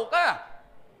 nagnanakaw ka.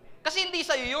 Kasi hindi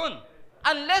sa'yo yun.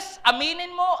 Unless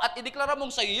aminin mo at ideklara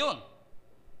mong sa'yo yun.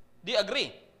 Do you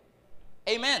agree?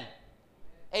 Amen.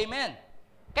 Amen.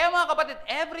 Kaya mga kapatid,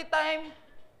 every time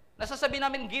nasasabi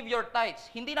namin, give your tithes,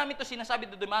 hindi namin ito sinasabi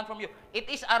to demand from you. It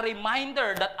is a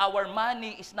reminder that our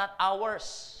money is not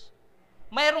ours.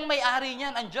 Mayroong may-ari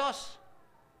niyan, ang Diyos.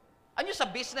 Ano sa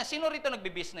business? Sino rito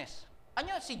nagbi-business? Ano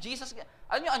si Jesus?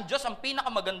 Ano ang Diyos ang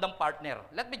pinakamagandang partner?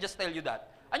 Let me just tell you that.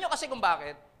 Ano kasi kung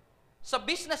bakit? Sa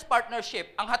business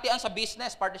partnership, ang hatian sa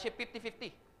business partnership,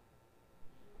 50-50.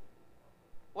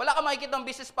 Wala ka makikita ng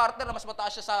business partner na mas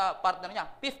mataas siya sa partner niya.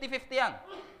 50-50 yan.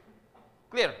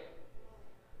 Clear?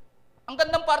 Ang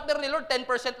gandang partner ni Lord,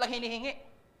 10% lang hinihingi.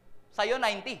 Sa'yo,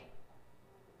 90.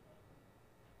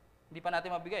 Hindi pa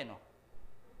natin mabigay, no?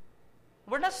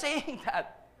 We're not saying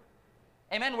that.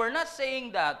 Amen? We're not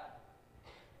saying that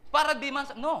para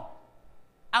demands. No.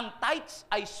 Ang tithes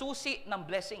ay susi ng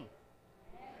blessing.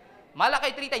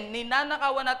 Malakay 3:10,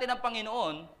 ninanakawan natin ng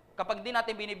Panginoon kapag di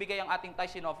natin binibigay ang ating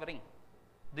tithes and offering.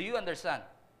 Do you understand?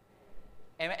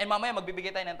 Amen? And mamaya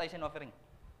magbibigay tayo ng tithes and offering.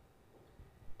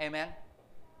 Amen?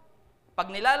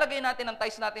 Pag nilalagay natin ang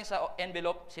tithes natin sa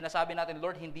envelope, sinasabi natin,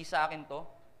 Lord, hindi sa akin to.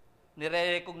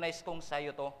 Nire-recognize kong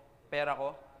sa'yo to, pera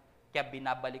ko, kaya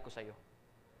binabalik ko sa'yo.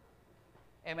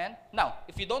 Amen? Now,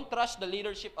 if you don't trust the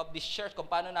leadership of this church kung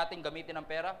paano natin gamitin ang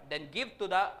pera, then give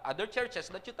to the other churches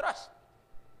that you trust.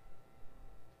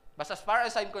 But as far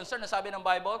as I'm concerned, nasabi ng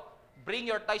Bible, bring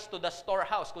your tithes to the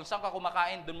storehouse. Kung saan ka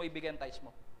kumakain, doon mo ibigay ang tithes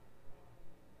mo.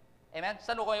 Amen?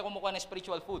 Saan ko kayo kumukuha ng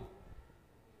spiritual food?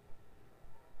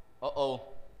 Uh-oh.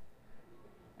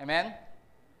 Amen?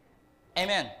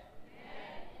 Amen?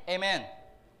 Amen.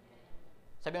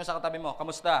 Sabi mo sa katabi mo,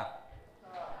 kamusta?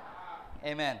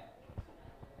 Amen.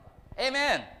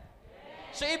 Amen.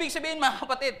 So, ibig sabihin, mga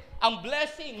kapatid, ang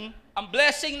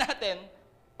blessing natin,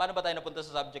 paano ba tayo napunta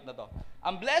sa subject na to?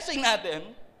 Ang blessing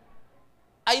natin,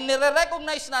 ay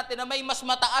nire-recognize natin na may mas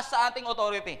mataas sa ating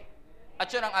authority. At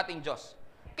yun ang ating Diyos.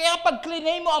 Kaya pag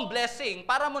claim mo ang blessing,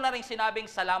 para mo na rin sinabing,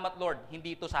 salamat Lord,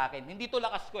 hindi ito sa akin. Hindi ito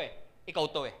lakas ko ikaw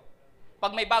to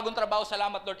Pag may bagong trabaho,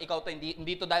 salamat Lord, ikaw to.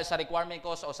 Hindi ito dahil sa requirement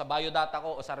ko, o sa biodata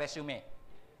ko, o sa resume.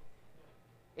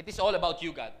 It is all about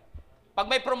you, God. Pag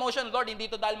may promotion, Lord, hindi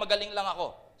ito dahil magaling lang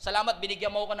ako. Salamat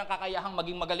binigyan mo ako ng kakayahang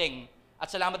maging magaling.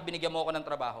 At salamat binigyan mo ako ng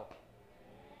trabaho.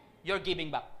 You're giving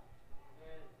back.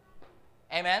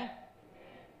 Amen?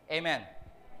 Amen.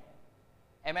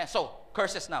 Amen. So,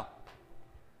 curses now.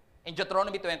 In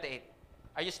Deuteronomy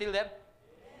 28. Are you still there?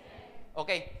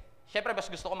 Okay. Siyempre, mas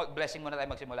gusto ko mag-blessing muna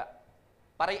tayo magsimula.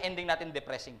 Para yung ending natin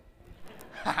depressing.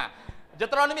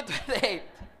 Deuteronomy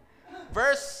 28.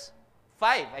 Verse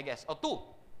 5, I guess. O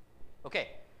 2.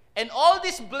 Okay. And all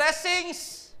these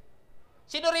blessings,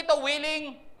 sino rito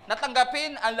willing na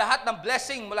tanggapin ang lahat ng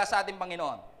blessing mula sa ating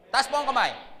Panginoon? Taas po ang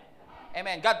kamay.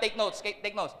 Amen. God, take notes.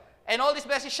 Take notes. And all these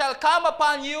blessings shall come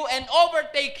upon you and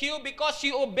overtake you because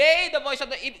you obey the voice of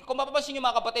the... Kung mapapansin niyo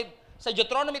mga kapatid, sa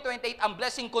Deuteronomy 28, ang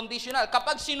blessing conditional.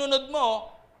 Kapag sinunod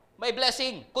mo, may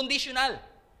blessing. Conditional.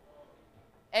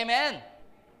 Amen.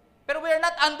 Pero we are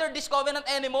not under this covenant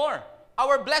anymore.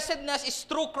 Our blessedness is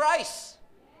through Christ.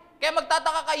 Kaya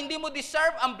magtataka ka, hindi mo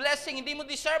deserve ang blessing, hindi mo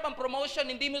deserve ang promotion,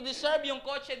 hindi mo deserve yung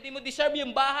kotse, hindi mo deserve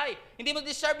yung bahay, hindi mo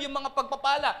deserve yung mga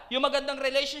pagpapala, yung magandang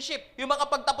relationship, yung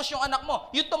makapagtapos yung anak mo,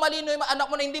 yung tumalino yung anak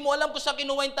mo na hindi mo alam kung saan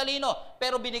kinuha yung talino,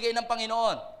 pero binigay ng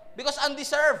Panginoon. Because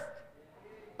undeserved.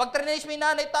 Pag trinace mo yung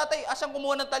nanay, tatay, asan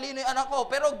kumuha ng talino yung anak ko?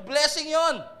 Pero blessing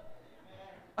yon.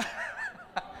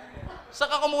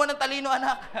 Saka kumuha ng talino,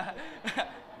 anak.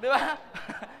 Di ba?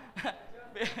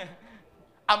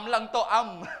 Am lang to,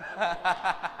 am.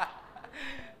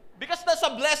 Because that's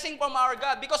a blessing from our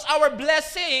God. Because our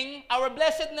blessing, our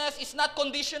blessedness is not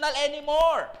conditional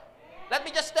anymore. Let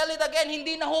me just tell it again,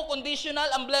 hindi na ho conditional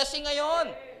ang blessing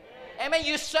ngayon. Amen.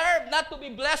 You serve not to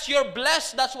be blessed. You're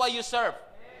blessed, that's why you serve.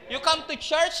 You come to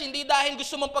church, hindi dahil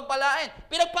gusto mong pagpalain.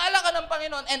 Pinagpala ka ng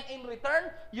Panginoon, and in return,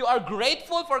 you are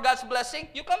grateful for God's blessing.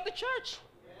 You come to church.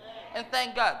 And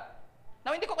thank God.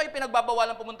 Now, hindi ko kayo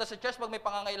pinagbabawalan pumunta sa church pag may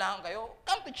pangangailangan kayo.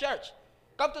 Come to church.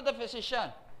 Come to the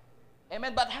physician.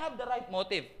 Amen? But have the right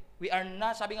motive. We are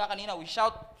not, sabi nga kanina, we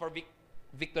shout for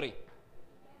victory.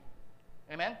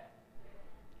 Amen?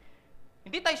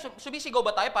 Hindi tayo, sumisigaw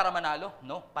ba tayo para manalo?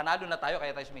 No. Panalo na tayo,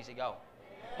 kaya tayo sumisigaw.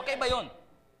 Magkaiba yun.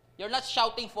 You're not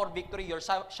shouting for victory, you're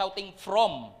shouting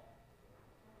from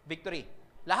victory.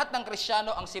 Lahat ng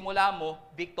Kristiyano, ang simula mo,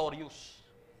 victorious.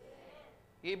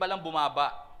 Yung iba lang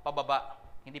bumaba. Pababa,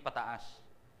 hindi pataas.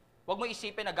 Huwag mo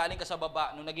isipin na galing ka sa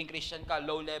baba, nung naging Christian ka,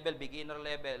 low level, beginner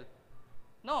level.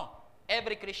 No.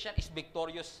 Every Christian is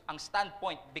victorious. Ang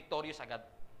standpoint, victorious agad.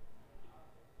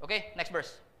 Okay, next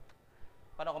verse.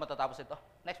 Paano ko matatapos ito?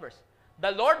 Next verse. The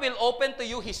Lord will open to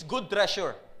you His good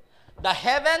treasure. The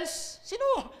heavens,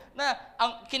 sino na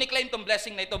ang kiniklaim tong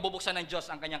blessing na ito, bubuksan ng Diyos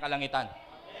ang kanyang kalangitan?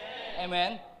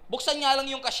 Amen? Buksan nga lang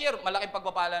yung cashier, malaking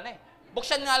pagpapala na eh.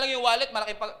 Buksan nga lang yung wallet,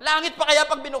 malaking langit pa kaya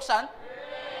pag binuksan?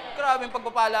 Grabe yung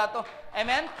pagpapala to.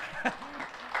 Amen?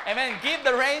 Amen. Give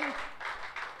the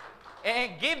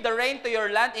rain to your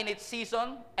land in its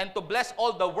season and to bless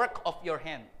all the work of your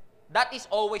hand. That is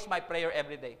always my prayer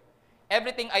every day.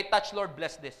 Everything I touch, Lord,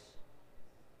 bless this.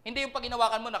 Hindi yung pag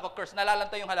ginawakan mo, nako-curse.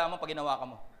 Nalalanta yung halaman pag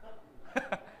ginawakan mo.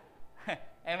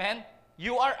 Amen?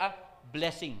 You are a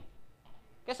blessing.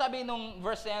 Kaya sabi nung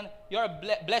verse yan, you're a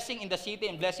blessing in the city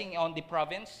and blessing on the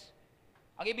province.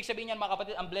 Ang ibig sabihin niyan, mga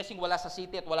kapatid, ang blessing wala sa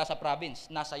city at wala sa province,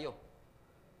 nasa iyo.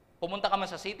 Pumunta ka man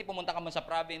sa city, pumunta ka man sa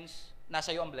province,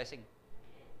 nasa iyo ang blessing.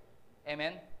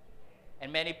 Amen? And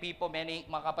many people, mga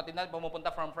kapatid na pumupunta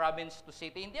from province to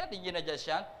city, hindi natin ginadjust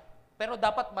yan. Pero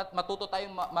dapat matuto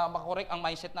tayong makorek ang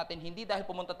mindset natin, hindi dahil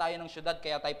pumunta tayo ng syudad,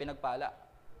 kaya tayo pinagpala.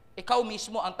 Ikaw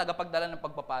mismo ang tagapagdala ng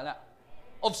pagpapala.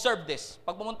 Observe this.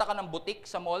 Pag pumunta ka ng butik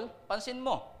sa mall, pansin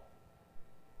mo.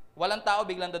 Walang tao,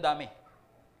 biglang dadami.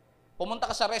 Pumunta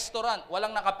ka sa restaurant,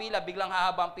 walang nakapila, biglang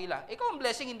hahaba ang pila. Ikaw ang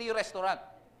blessing, hindi yung restaurant.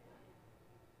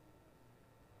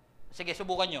 Sige,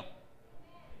 subukan nyo.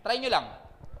 Try nyo lang.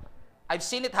 I've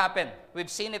seen it happen.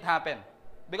 We've seen it happen.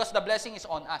 Because the blessing is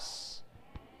on us.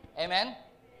 Amen?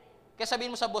 Kaya sabihin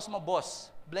mo sa boss mo,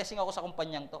 boss, blessing ako sa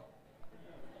kumpanyang to.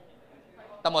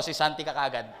 Tamo, si Santi ka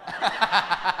kagad.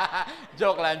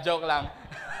 Joke lang.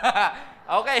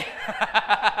 Okay.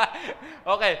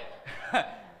 Okay.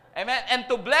 Amen. And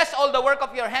to bless all the work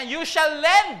of your hand, you shall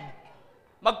lend.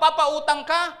 Magpapautang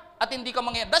ka at hindi ka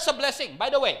mangyan. That's a blessing. By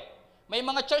the way, may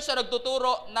mga church na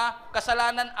nagtuturo na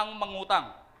kasalanan ang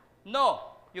mangutang. No.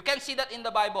 You can see that in the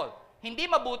Bible. Hindi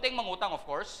mabuting mangutang, of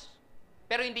course.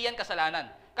 Pero hindi yan kasalanan.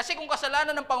 Kasi kung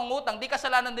kasalanan ng pangungutang, di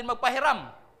kasalanan din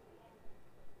magpahiram.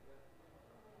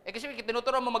 Kasi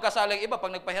tinuturo mo magkasala yung iba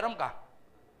pag nagpahiram ka.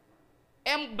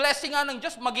 Ang blessing nga ng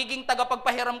Diyos, magiging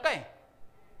tagapagpahiram ka eh.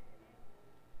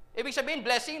 Ibig sabihin,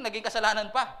 blessing, naging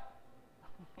kasalanan pa.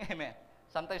 Amen.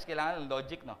 Sometimes kailangan ng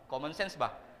logic, no? Common sense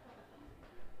ba?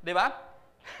 Di ba?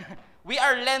 We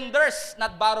are lenders,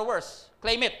 not borrowers.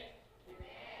 Claim it.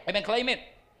 Amen. Claim it.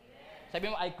 Sabi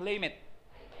mo, I claim it.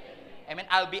 Amen.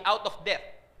 I'll be out of debt.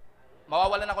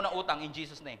 Mawawalan ako ng utang in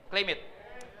Jesus' name. Claim it.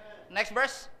 Next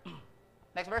verse.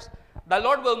 Next verse. The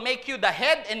Lord will make you the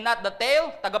head and not the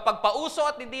tail. Tagapagpauso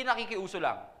at hindi nakikiuso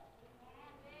lang.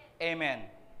 Amen.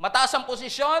 Mataas ang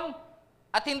posisyon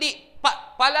at hindi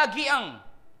palagi ang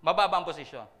mababa ang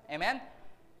posisyon. Amen.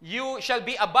 You shall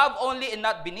be above only and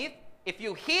not beneath. If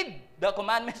you heed the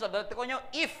commandments of the Lord,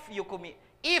 if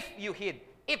you heed,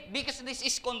 because this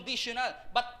is conditional.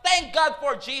 But thank God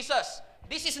for Jesus.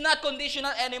 This is not conditional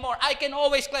anymore. I can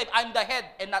always claim I'm the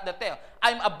head and not the tail.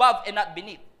 I'm above and not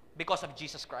beneath because of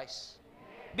Jesus Christ.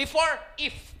 Before,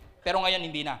 if. Pero ngayon,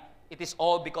 hindi na. It is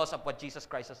all because of what Jesus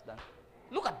Christ has done.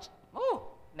 Look at,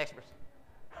 next verse.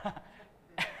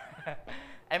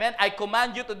 Amen. I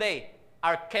command you today,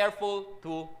 are careful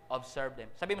to observe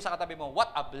them. Sabi mo sa katabi mo,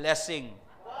 what a blessing.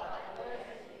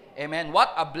 Amen.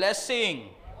 What a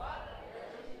blessing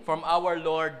from our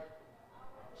Lord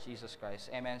Jesus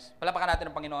Christ. Amen. Palapakan natin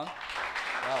ang Panginoon.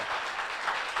 Wow.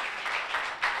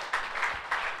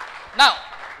 Now,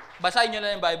 basahin nyo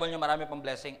na yung Bible nyo, marami pang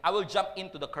blessing. I will jump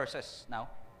into the curses now.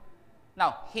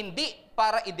 Now, hindi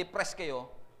para i-depress kayo,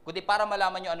 kundi para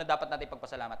malaman nyo ano dapat natin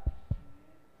pagpasalamat.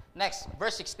 Next,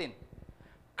 verse 16.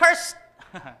 Cursed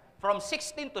from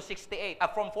 16 to 68,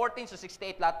 from 14 to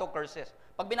 68, lahat to curses.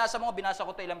 Pag binasa mo, binasa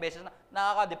ko ito ilang beses na,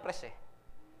 nakaka-depress eh.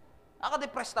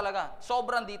 Nakaka-depress talaga.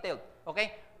 Sobrang detailed.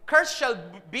 Okay? Cursed shall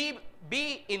be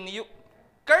in you.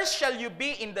 Cursed shall you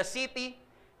be in the city,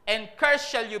 and cursed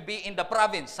shall you be in the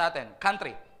province, sa atin,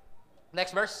 country.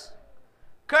 Next verse.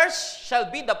 Cursed shall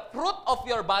be the fruit of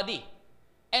your body,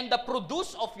 and the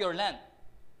produce of your land.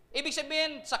 Ibig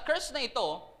sabihin, sa curse na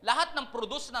ito, lahat ng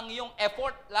produce ng iyong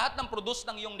effort, lahat ng produce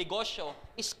ng iyong negosyo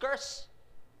is curse.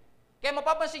 Kaya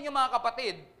mapapansin niyo mga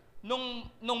kapatid,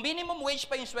 nung minimum wage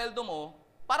pa yung sweldo mo,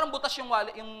 parang butas yung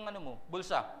wallet, yung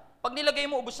bulsa. Pag nilagay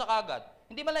mo, ubos na kagad.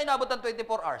 Hindi man lang inabot ng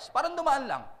 24 hours. Parang dumaan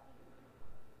lang.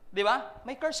 Di ba?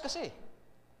 May curse kasi.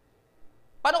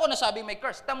 Paano ko nasabing may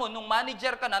curse? Tamo, nung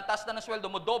manager ka na, taas na ng sweldo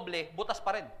mo, doble, butas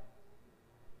pa rin.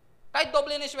 Kahit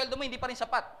doble na yung sweldo mo, hindi pa rin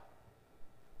sapat.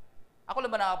 Ako lang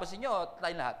ba nakapasin nyo?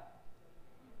 Tayong lahat.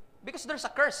 Because there's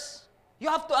a curse. You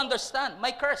have to understand,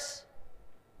 my curse.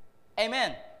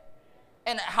 Amen.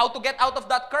 And how to get out of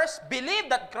that curse? Believe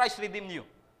that Christ redeemed you.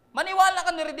 Maniwala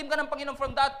ka, niredeem ka ng Panginoon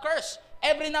from that curse.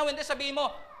 Every now and then sabihin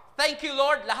mo, thank you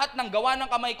Lord, lahat ng gawa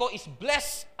ng kamay ko is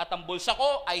blessed at ang bulsa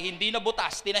ko ay hindi na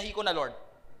butas. Tinahi ko na Lord.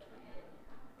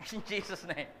 In Jesus'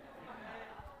 name.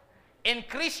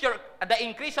 The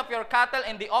increase of your cattle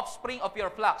and the offspring of your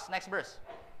flocks. Next verse.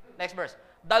 Next verse.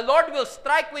 The Lord will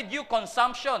strike with you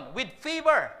consumption, with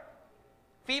fever.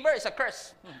 Fever is a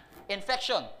curse.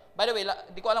 Infection. By the way,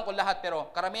 di ko alam kung lahat, pero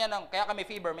karamihan kaya kami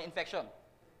fever, may infection.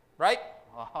 Right?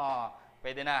 Oh,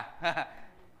 pwede na.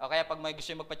 O kaya pag may gusto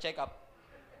yung magpa-check up.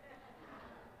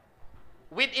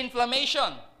 With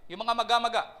inflammation, yung mga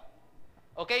maga-maga.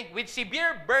 Okay? With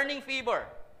severe burning fever,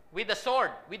 with the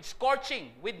sword, with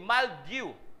scorching, with mild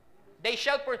dew. They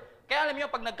shall Kaya alam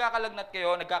niyo, pag nagkakalagnat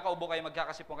kayo, nagkakaubo kayo,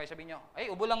 magkakasipon kayo, sabihin niyo, ay,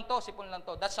 ubo lang to, sipon lang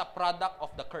to. That's a product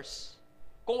of the curse.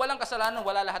 Kung walang kasalanan,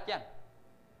 wala lahat yan.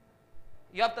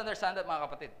 You have to understand that,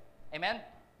 mga kapatid. Amen?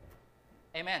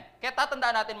 Amen. Kaya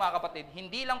tatandaan natin, mga kapatid,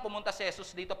 hindi lang pumunta si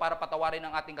Jesus dito para patawarin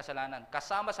ang ating kasalanan.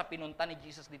 Kasama sa pinunta ni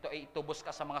Jesus dito ay itubos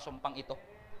ka sa mga sumpang ito.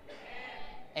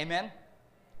 Amen?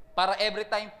 Para every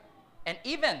time, and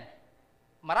even,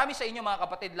 marami sa inyo mga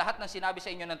kapatid, lahat ng sinabi sa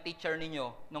inyo ng teacher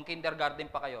ninyo, nung kindergarten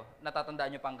pa kayo,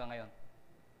 natatandaan nyo pa hanggang ngayon.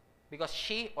 Because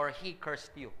she or he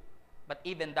cursed you. But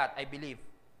even that, I believe,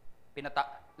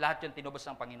 lahat yun tinubos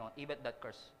ng Panginoon, even that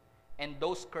curse. And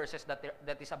those curses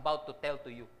that is about to tell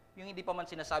to you, yung hindi pa man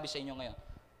sinasabi sa inyo ngayon,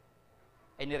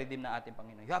 ay niredeem na ating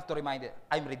Panginoon. You have to remind it,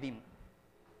 I'm redeemed.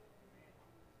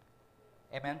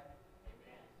 Amen?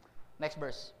 Next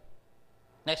verse.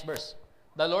 Next verse.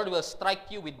 The Lord will strike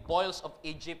you with boils of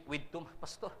Egypt, with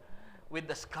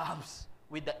the scabs,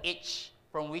 with the itch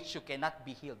from which you cannot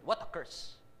be healed. What a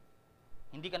curse.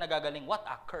 Hindi ka nagagaling. What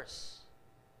a curse.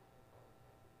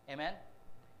 Amen?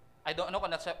 I don't know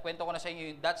kung kwento ko na sa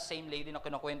inyo that same lady na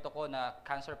kinukwento ko na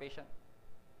cancer patient.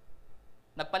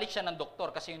 Nagpalit siya ng doktor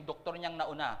kasi yung doktor niyang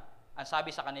nauna, ang sabi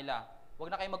sa kanila,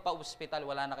 huwag na kayong magpa-hospital,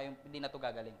 hindi na to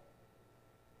gagaling.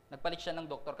 Nagpalit siya ng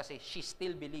doktor kasi she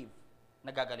still believe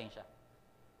na gagaling siya.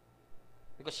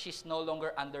 Because she's no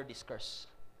longer under this curse.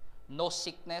 No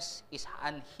sickness is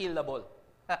unhealable.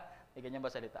 Ay, ganyan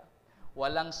ba salita?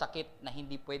 Walang sakit na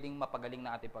hindi pwedeng mapagaling ng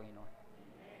ating Panginoon.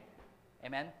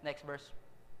 Amen? Next verse.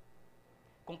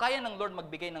 Kung kaya ng Lord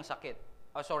magbigay ng sakit,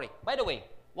 by the way,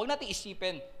 Huwag natin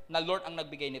isipin na Lord ang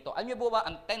nagbigay nito. Alam niyo ba,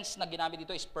 ang tense na ginamit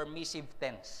dito is permissive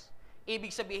tense.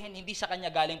 Ibig sabihin, hindi sa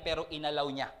kanya galing pero inalaw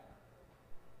niya.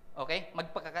 Okay?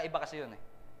 Magpagkakaiba kasi yun eh.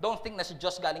 Don't think na si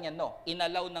Diyos galing yan. No.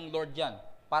 Inalaw ng Lord yan.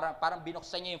 Parang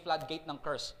binuksan niya yung floodgate ng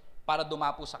curse para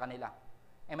dumapo sa kanila.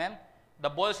 Amen?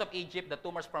 The boils of Egypt, the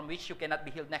tumors from which you cannot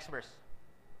be healed. Next verse.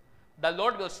 The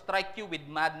Lord will strike you with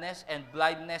madness and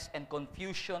blindness and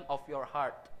confusion of your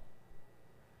heart.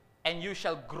 And you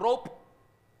shall grope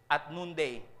at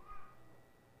noonday.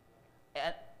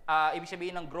 Ibig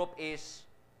sabihin ng grope is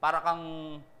para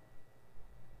kang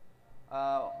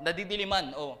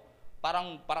nadidiliman o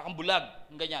parang kang bulag,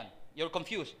 ganyan. You're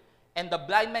confused. And the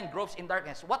blind man gropes in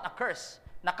darkness. What a curse!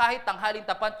 Na kahit tanghaling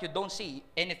tapat, you don't see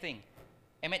anything.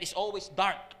 Amen. It's always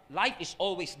dark. Life is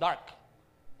always dark.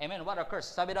 Amen. What a curse.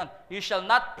 Sabi doon, you shall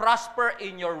not prosper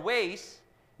in your ways.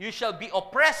 You shall be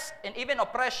oppressed. And even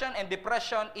oppression and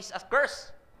depression is a curse.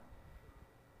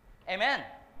 Amen.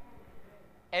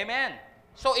 Amen.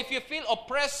 So if you feel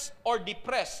oppressed or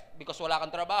depressed because wala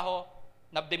kang trabaho,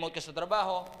 na-demote ka sa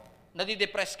trabaho,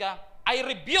 nadidepress ka, I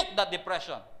rebuke that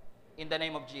depression in the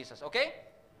name of Jesus. Okay?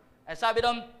 And sabi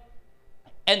doon,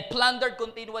 and plundered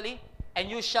continually, and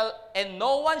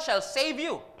no one shall save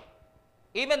you.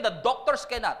 Even the doctors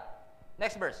cannot.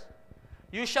 Next verse.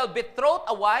 You shall betroth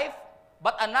a wife,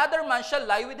 but another man shall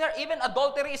lie with her. Even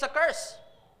adultery is a curse.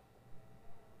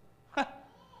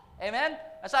 Amen?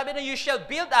 Ang sabi na, you shall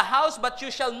build a house, but you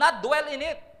shall not dwell in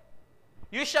it.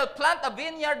 You shall plant a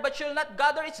vineyard, but you shall not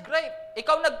gather its grape.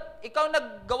 Ikaw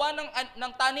naggawa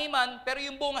ng taniman, pero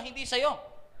yung bunga hindi sa'yo.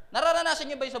 Nararanasan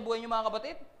niyo ba yung sa buhay niyo, mga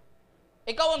kapatid?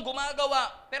 Ikaw ang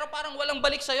gumagawa, pero parang walang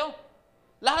balik sa'yo.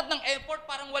 Lahat ng effort,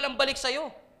 parang walang balik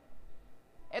sa'yo.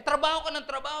 Trabaho ka ng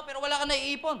trabaho, pero wala ka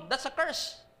naiipon. That's a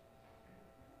curse.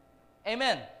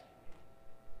 Amen.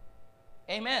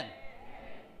 Amen.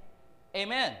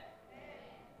 Amen.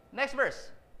 Next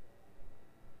verse.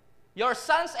 Your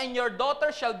sons and your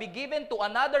daughters shall be given to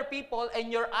another people, and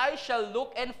your eyes shall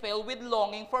look and fail with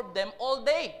longing for them all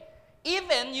day.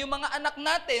 Even yung mga anak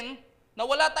natin, na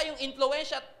wala tayong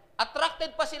influensya,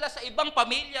 attracted pa sila sa ibang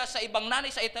pamilya, sa ibang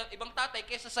nanay, sa ibang tatay,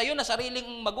 kaysa sa iyo na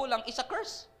sariling magulang, is a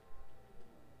curse.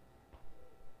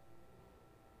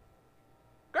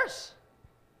 Curse.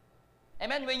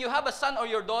 Amen? When you have a son or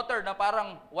your daughter na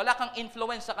parang wala kang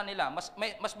influence sa kanila, mas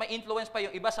may influence pa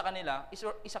yung iba sa kanila,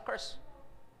 is a curse.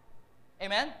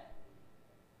 Amen?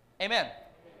 Amen.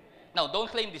 Now, don't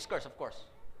claim this curse, of course.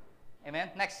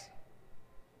 Amen? Next.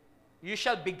 You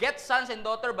shall beget sons and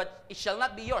daughter, but it shall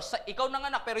not be yours. Ikaw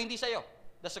nanganak, pero hindi sa'yo.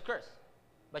 That's a curse.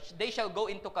 But they shall go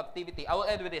into captivity. I will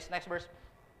end with this. Next verse.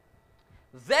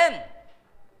 Then,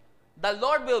 the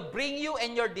Lord will bring you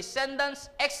and your descendants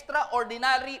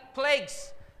extraordinary plagues.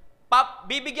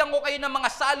 Bibigyan ko kayo ng mga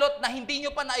salot na hindi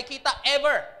nyo pa nakikita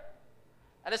ever.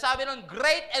 At sabi nun,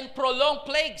 great and prolonged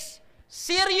plagues.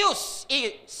 Serious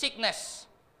sickness.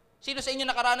 Sino sa inyo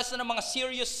nakaranas na ng mga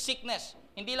serious sickness?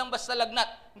 Hindi lang basta lagnat,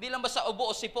 hindi lang basta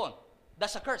ubo o sipon.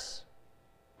 That's a curse.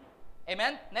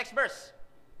 Amen? Next verse.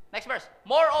 Next verse.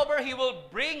 Moreover, He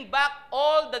will bring back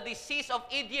all the disease of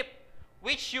Egypt,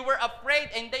 which you were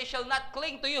afraid, and they shall not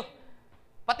cling to you.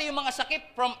 Pati yung mga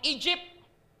sakit from Egypt.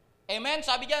 Amen?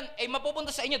 Sabi diyan,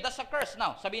 mapupunta sa inyo, that's a curse.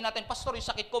 Now, sabihin natin, Pastor, yung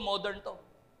sakit ko, modern to.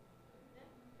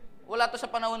 Wala to sa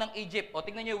panahon ng Egypt. O,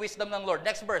 tingnan niyo yung wisdom ng Lord.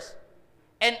 Next verse.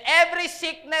 And every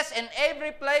sickness and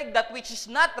every plague that which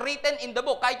is not written in the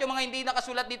book, kahit yung mga hindi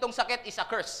nakasulat ditong sakit, is a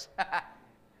curse.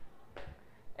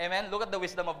 Amen? Look at the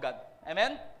wisdom of God.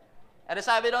 Amen? At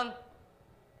sabi doon,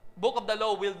 book of the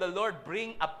law will the Lord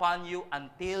bring upon you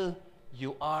until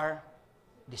you are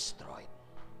destroyed.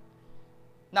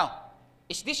 Now,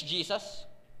 is this Jesus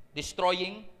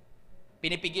destroying,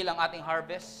 pinipigil ang ating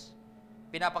harvest,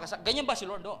 ganyan ba si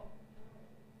Lord? No.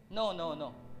 No, no,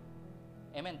 no.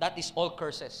 Amen. That is all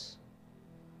curses.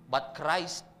 But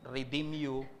Christ redeemed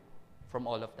you from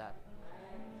all of that.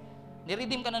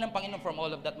 Niredeem ka na ng Panginoon from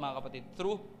all of that, mga kapatid,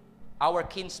 through our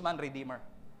kinsman redeemer,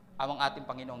 ang ating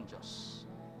Panginoong Diyos.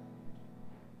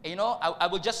 And you know, I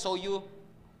will just show you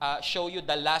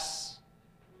the last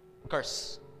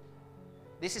curse.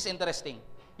 This is interesting.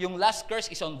 Yung last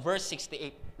curse is on verse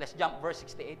 68. Let's jump verse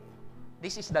 68.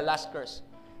 This is the last curse.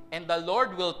 And the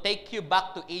Lord will take you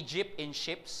back to Egypt in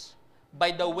ships,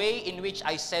 by the way in which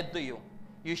I said to you,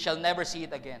 you shall never see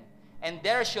it again. And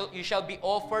there you shall be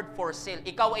offered for sale.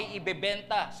 Ikaw ay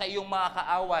ibebenta sa iyong mga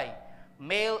kaaway,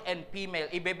 male and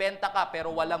female. Ibebenta ka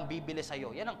pero walang bibili sa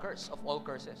iyo. Yan ang curse of all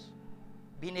curses.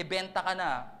 Binibenta ka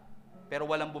na pero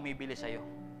walang bumibili sa iyo.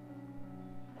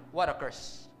 What a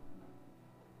curse.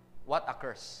 What a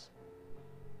curse.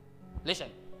 Listen,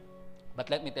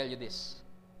 but let me tell you this.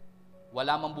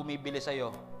 Wala mang bumibili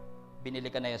sa'yo, binili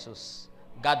ka na Jesus.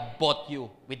 God bought you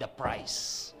with a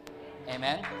price.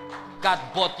 Amen? God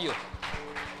bought you.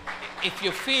 If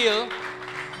you feel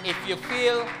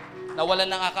na walang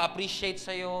nakaka-appreciate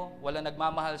sa'yo, walang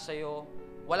nagmamahal sa'yo,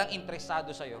 walang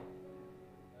interesado sa'yo,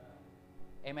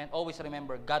 amen, always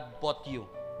remember, God bought you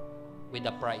with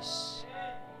a price.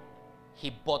 He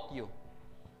bought you.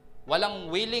 Walang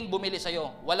willing bumili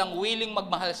sa'yo, walang willing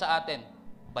magmahal sa atin,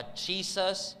 but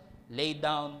Jesus laid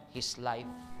down His life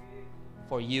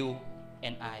for you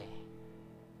and I.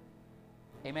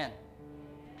 Amen.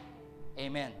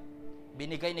 Amen.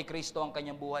 Binigay ni Kristo ang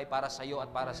kanyang buhay para sa iyo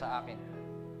at para sa akin.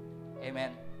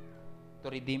 Amen. To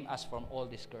redeem us from all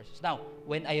these curses. Now,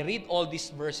 when I read all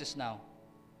these verses now,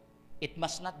 it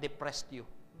must not depress you.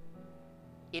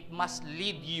 It must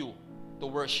lead you to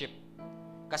worship.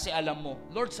 Kasi alam mo,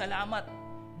 Lord, salamat.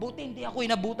 Buti hindi ako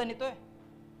inabutan nito eh.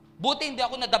 Buti hindi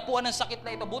ako nadapuan ng sakit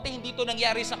na ito. Buti hindi ito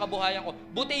nangyari sa kabuhayan ko.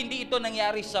 Buti hindi ito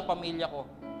nangyari sa pamilya ko.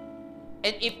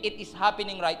 And if it is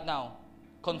happening right now,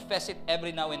 confess it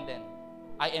every now and then.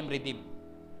 I am redeemed.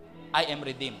 I am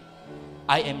redeemed.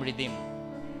 I am redeemed.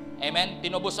 Amen?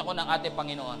 Tinubos ako ng ating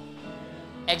Panginoon.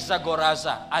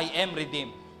 Exagoraza, I am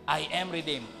redeemed. I am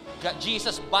redeemed. God,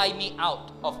 Jesus buy me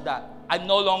out of that. I'm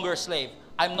no longer slave.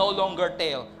 I'm no longer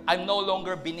tail. I'm no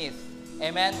longer beneath.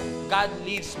 Amen? God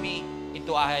leads me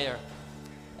into a higher.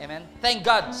 Amen? Thank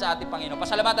God sa ating Panginoon.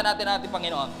 Pasalamatan natin ang ating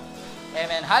Panginoon.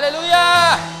 Amen.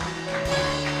 Hallelujah!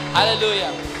 Hallelujah!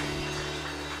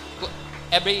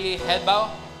 Every head bow.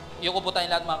 Yuko po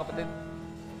tayong lahat mga kapatid.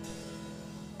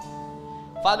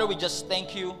 Father, we just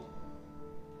thank you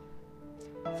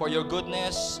for your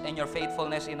goodness and your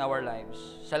faithfulness in our lives.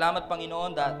 Salamat,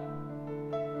 Panginoon, that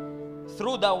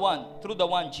through the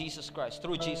one, Jesus Christ,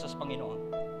 through Jesus, Panginoon,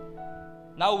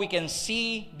 now we can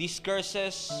see these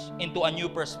curses into a new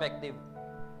perspective.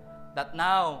 That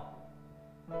now,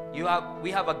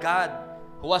 we have a God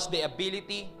who has the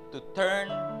ability to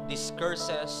turn these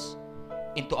curses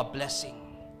into a blessing.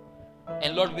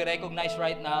 And Lord, we recognize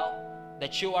right now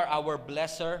that you are our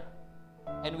blesser,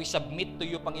 and we submit to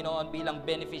you, Panginoon, bilang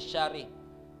beneficiary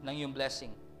ng iyong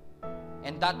blessing.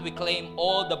 And that we claim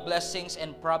all the blessings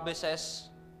and promises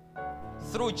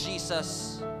through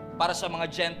Jesus para sa mga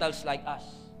Gentiles like us.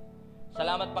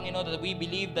 Salamat, Panginoon, that we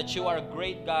believe that you are a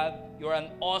great God, you are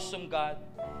an awesome God.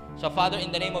 So, Father,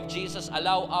 in the name of Jesus,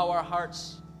 allow our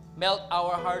hearts, melt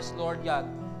our hearts, Lord God.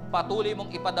 Patuloy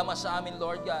mong ipadama sa amin,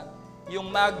 Lord God, yung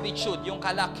magnitude, yung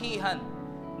kalakihan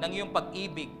ng iyong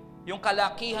pag-ibig, yung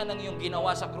kalakihan ng iyong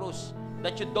ginawa sa krus,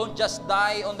 that you don't just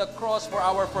die on the cross for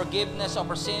our forgiveness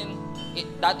of our sin,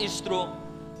 that is true,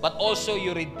 but also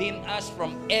you redeem us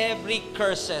from every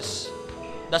curses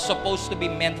that's supposed to be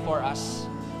meant for us.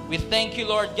 We thank you,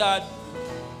 Lord God,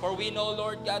 for we know,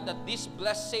 Lord God, that these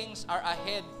blessings are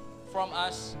ahead from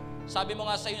us. Sabi mo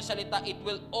nga sa iyong salita, it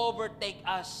will overtake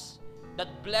us,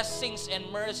 that blessings and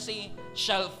mercy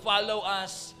shall follow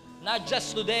us, not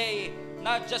just today,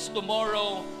 not just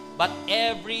tomorrow, but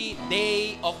every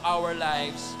day of our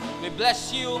lives. We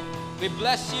bless you, we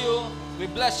bless you, we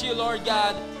bless you, Lord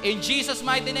God. In Jesus'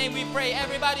 mighty name we pray.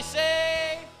 Everybody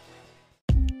say,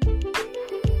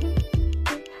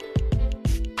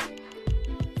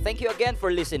 thank you again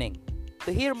for listening.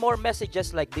 To hear more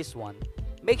messages like this one,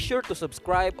 make sure to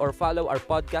subscribe or follow our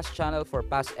podcast channel for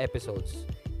past episodes.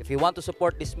 If you want to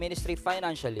support this ministry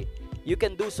financially, you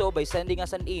can do so by sending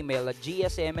us an email at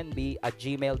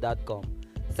gsmnb@gmail.com.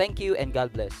 Thank you and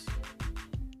God bless.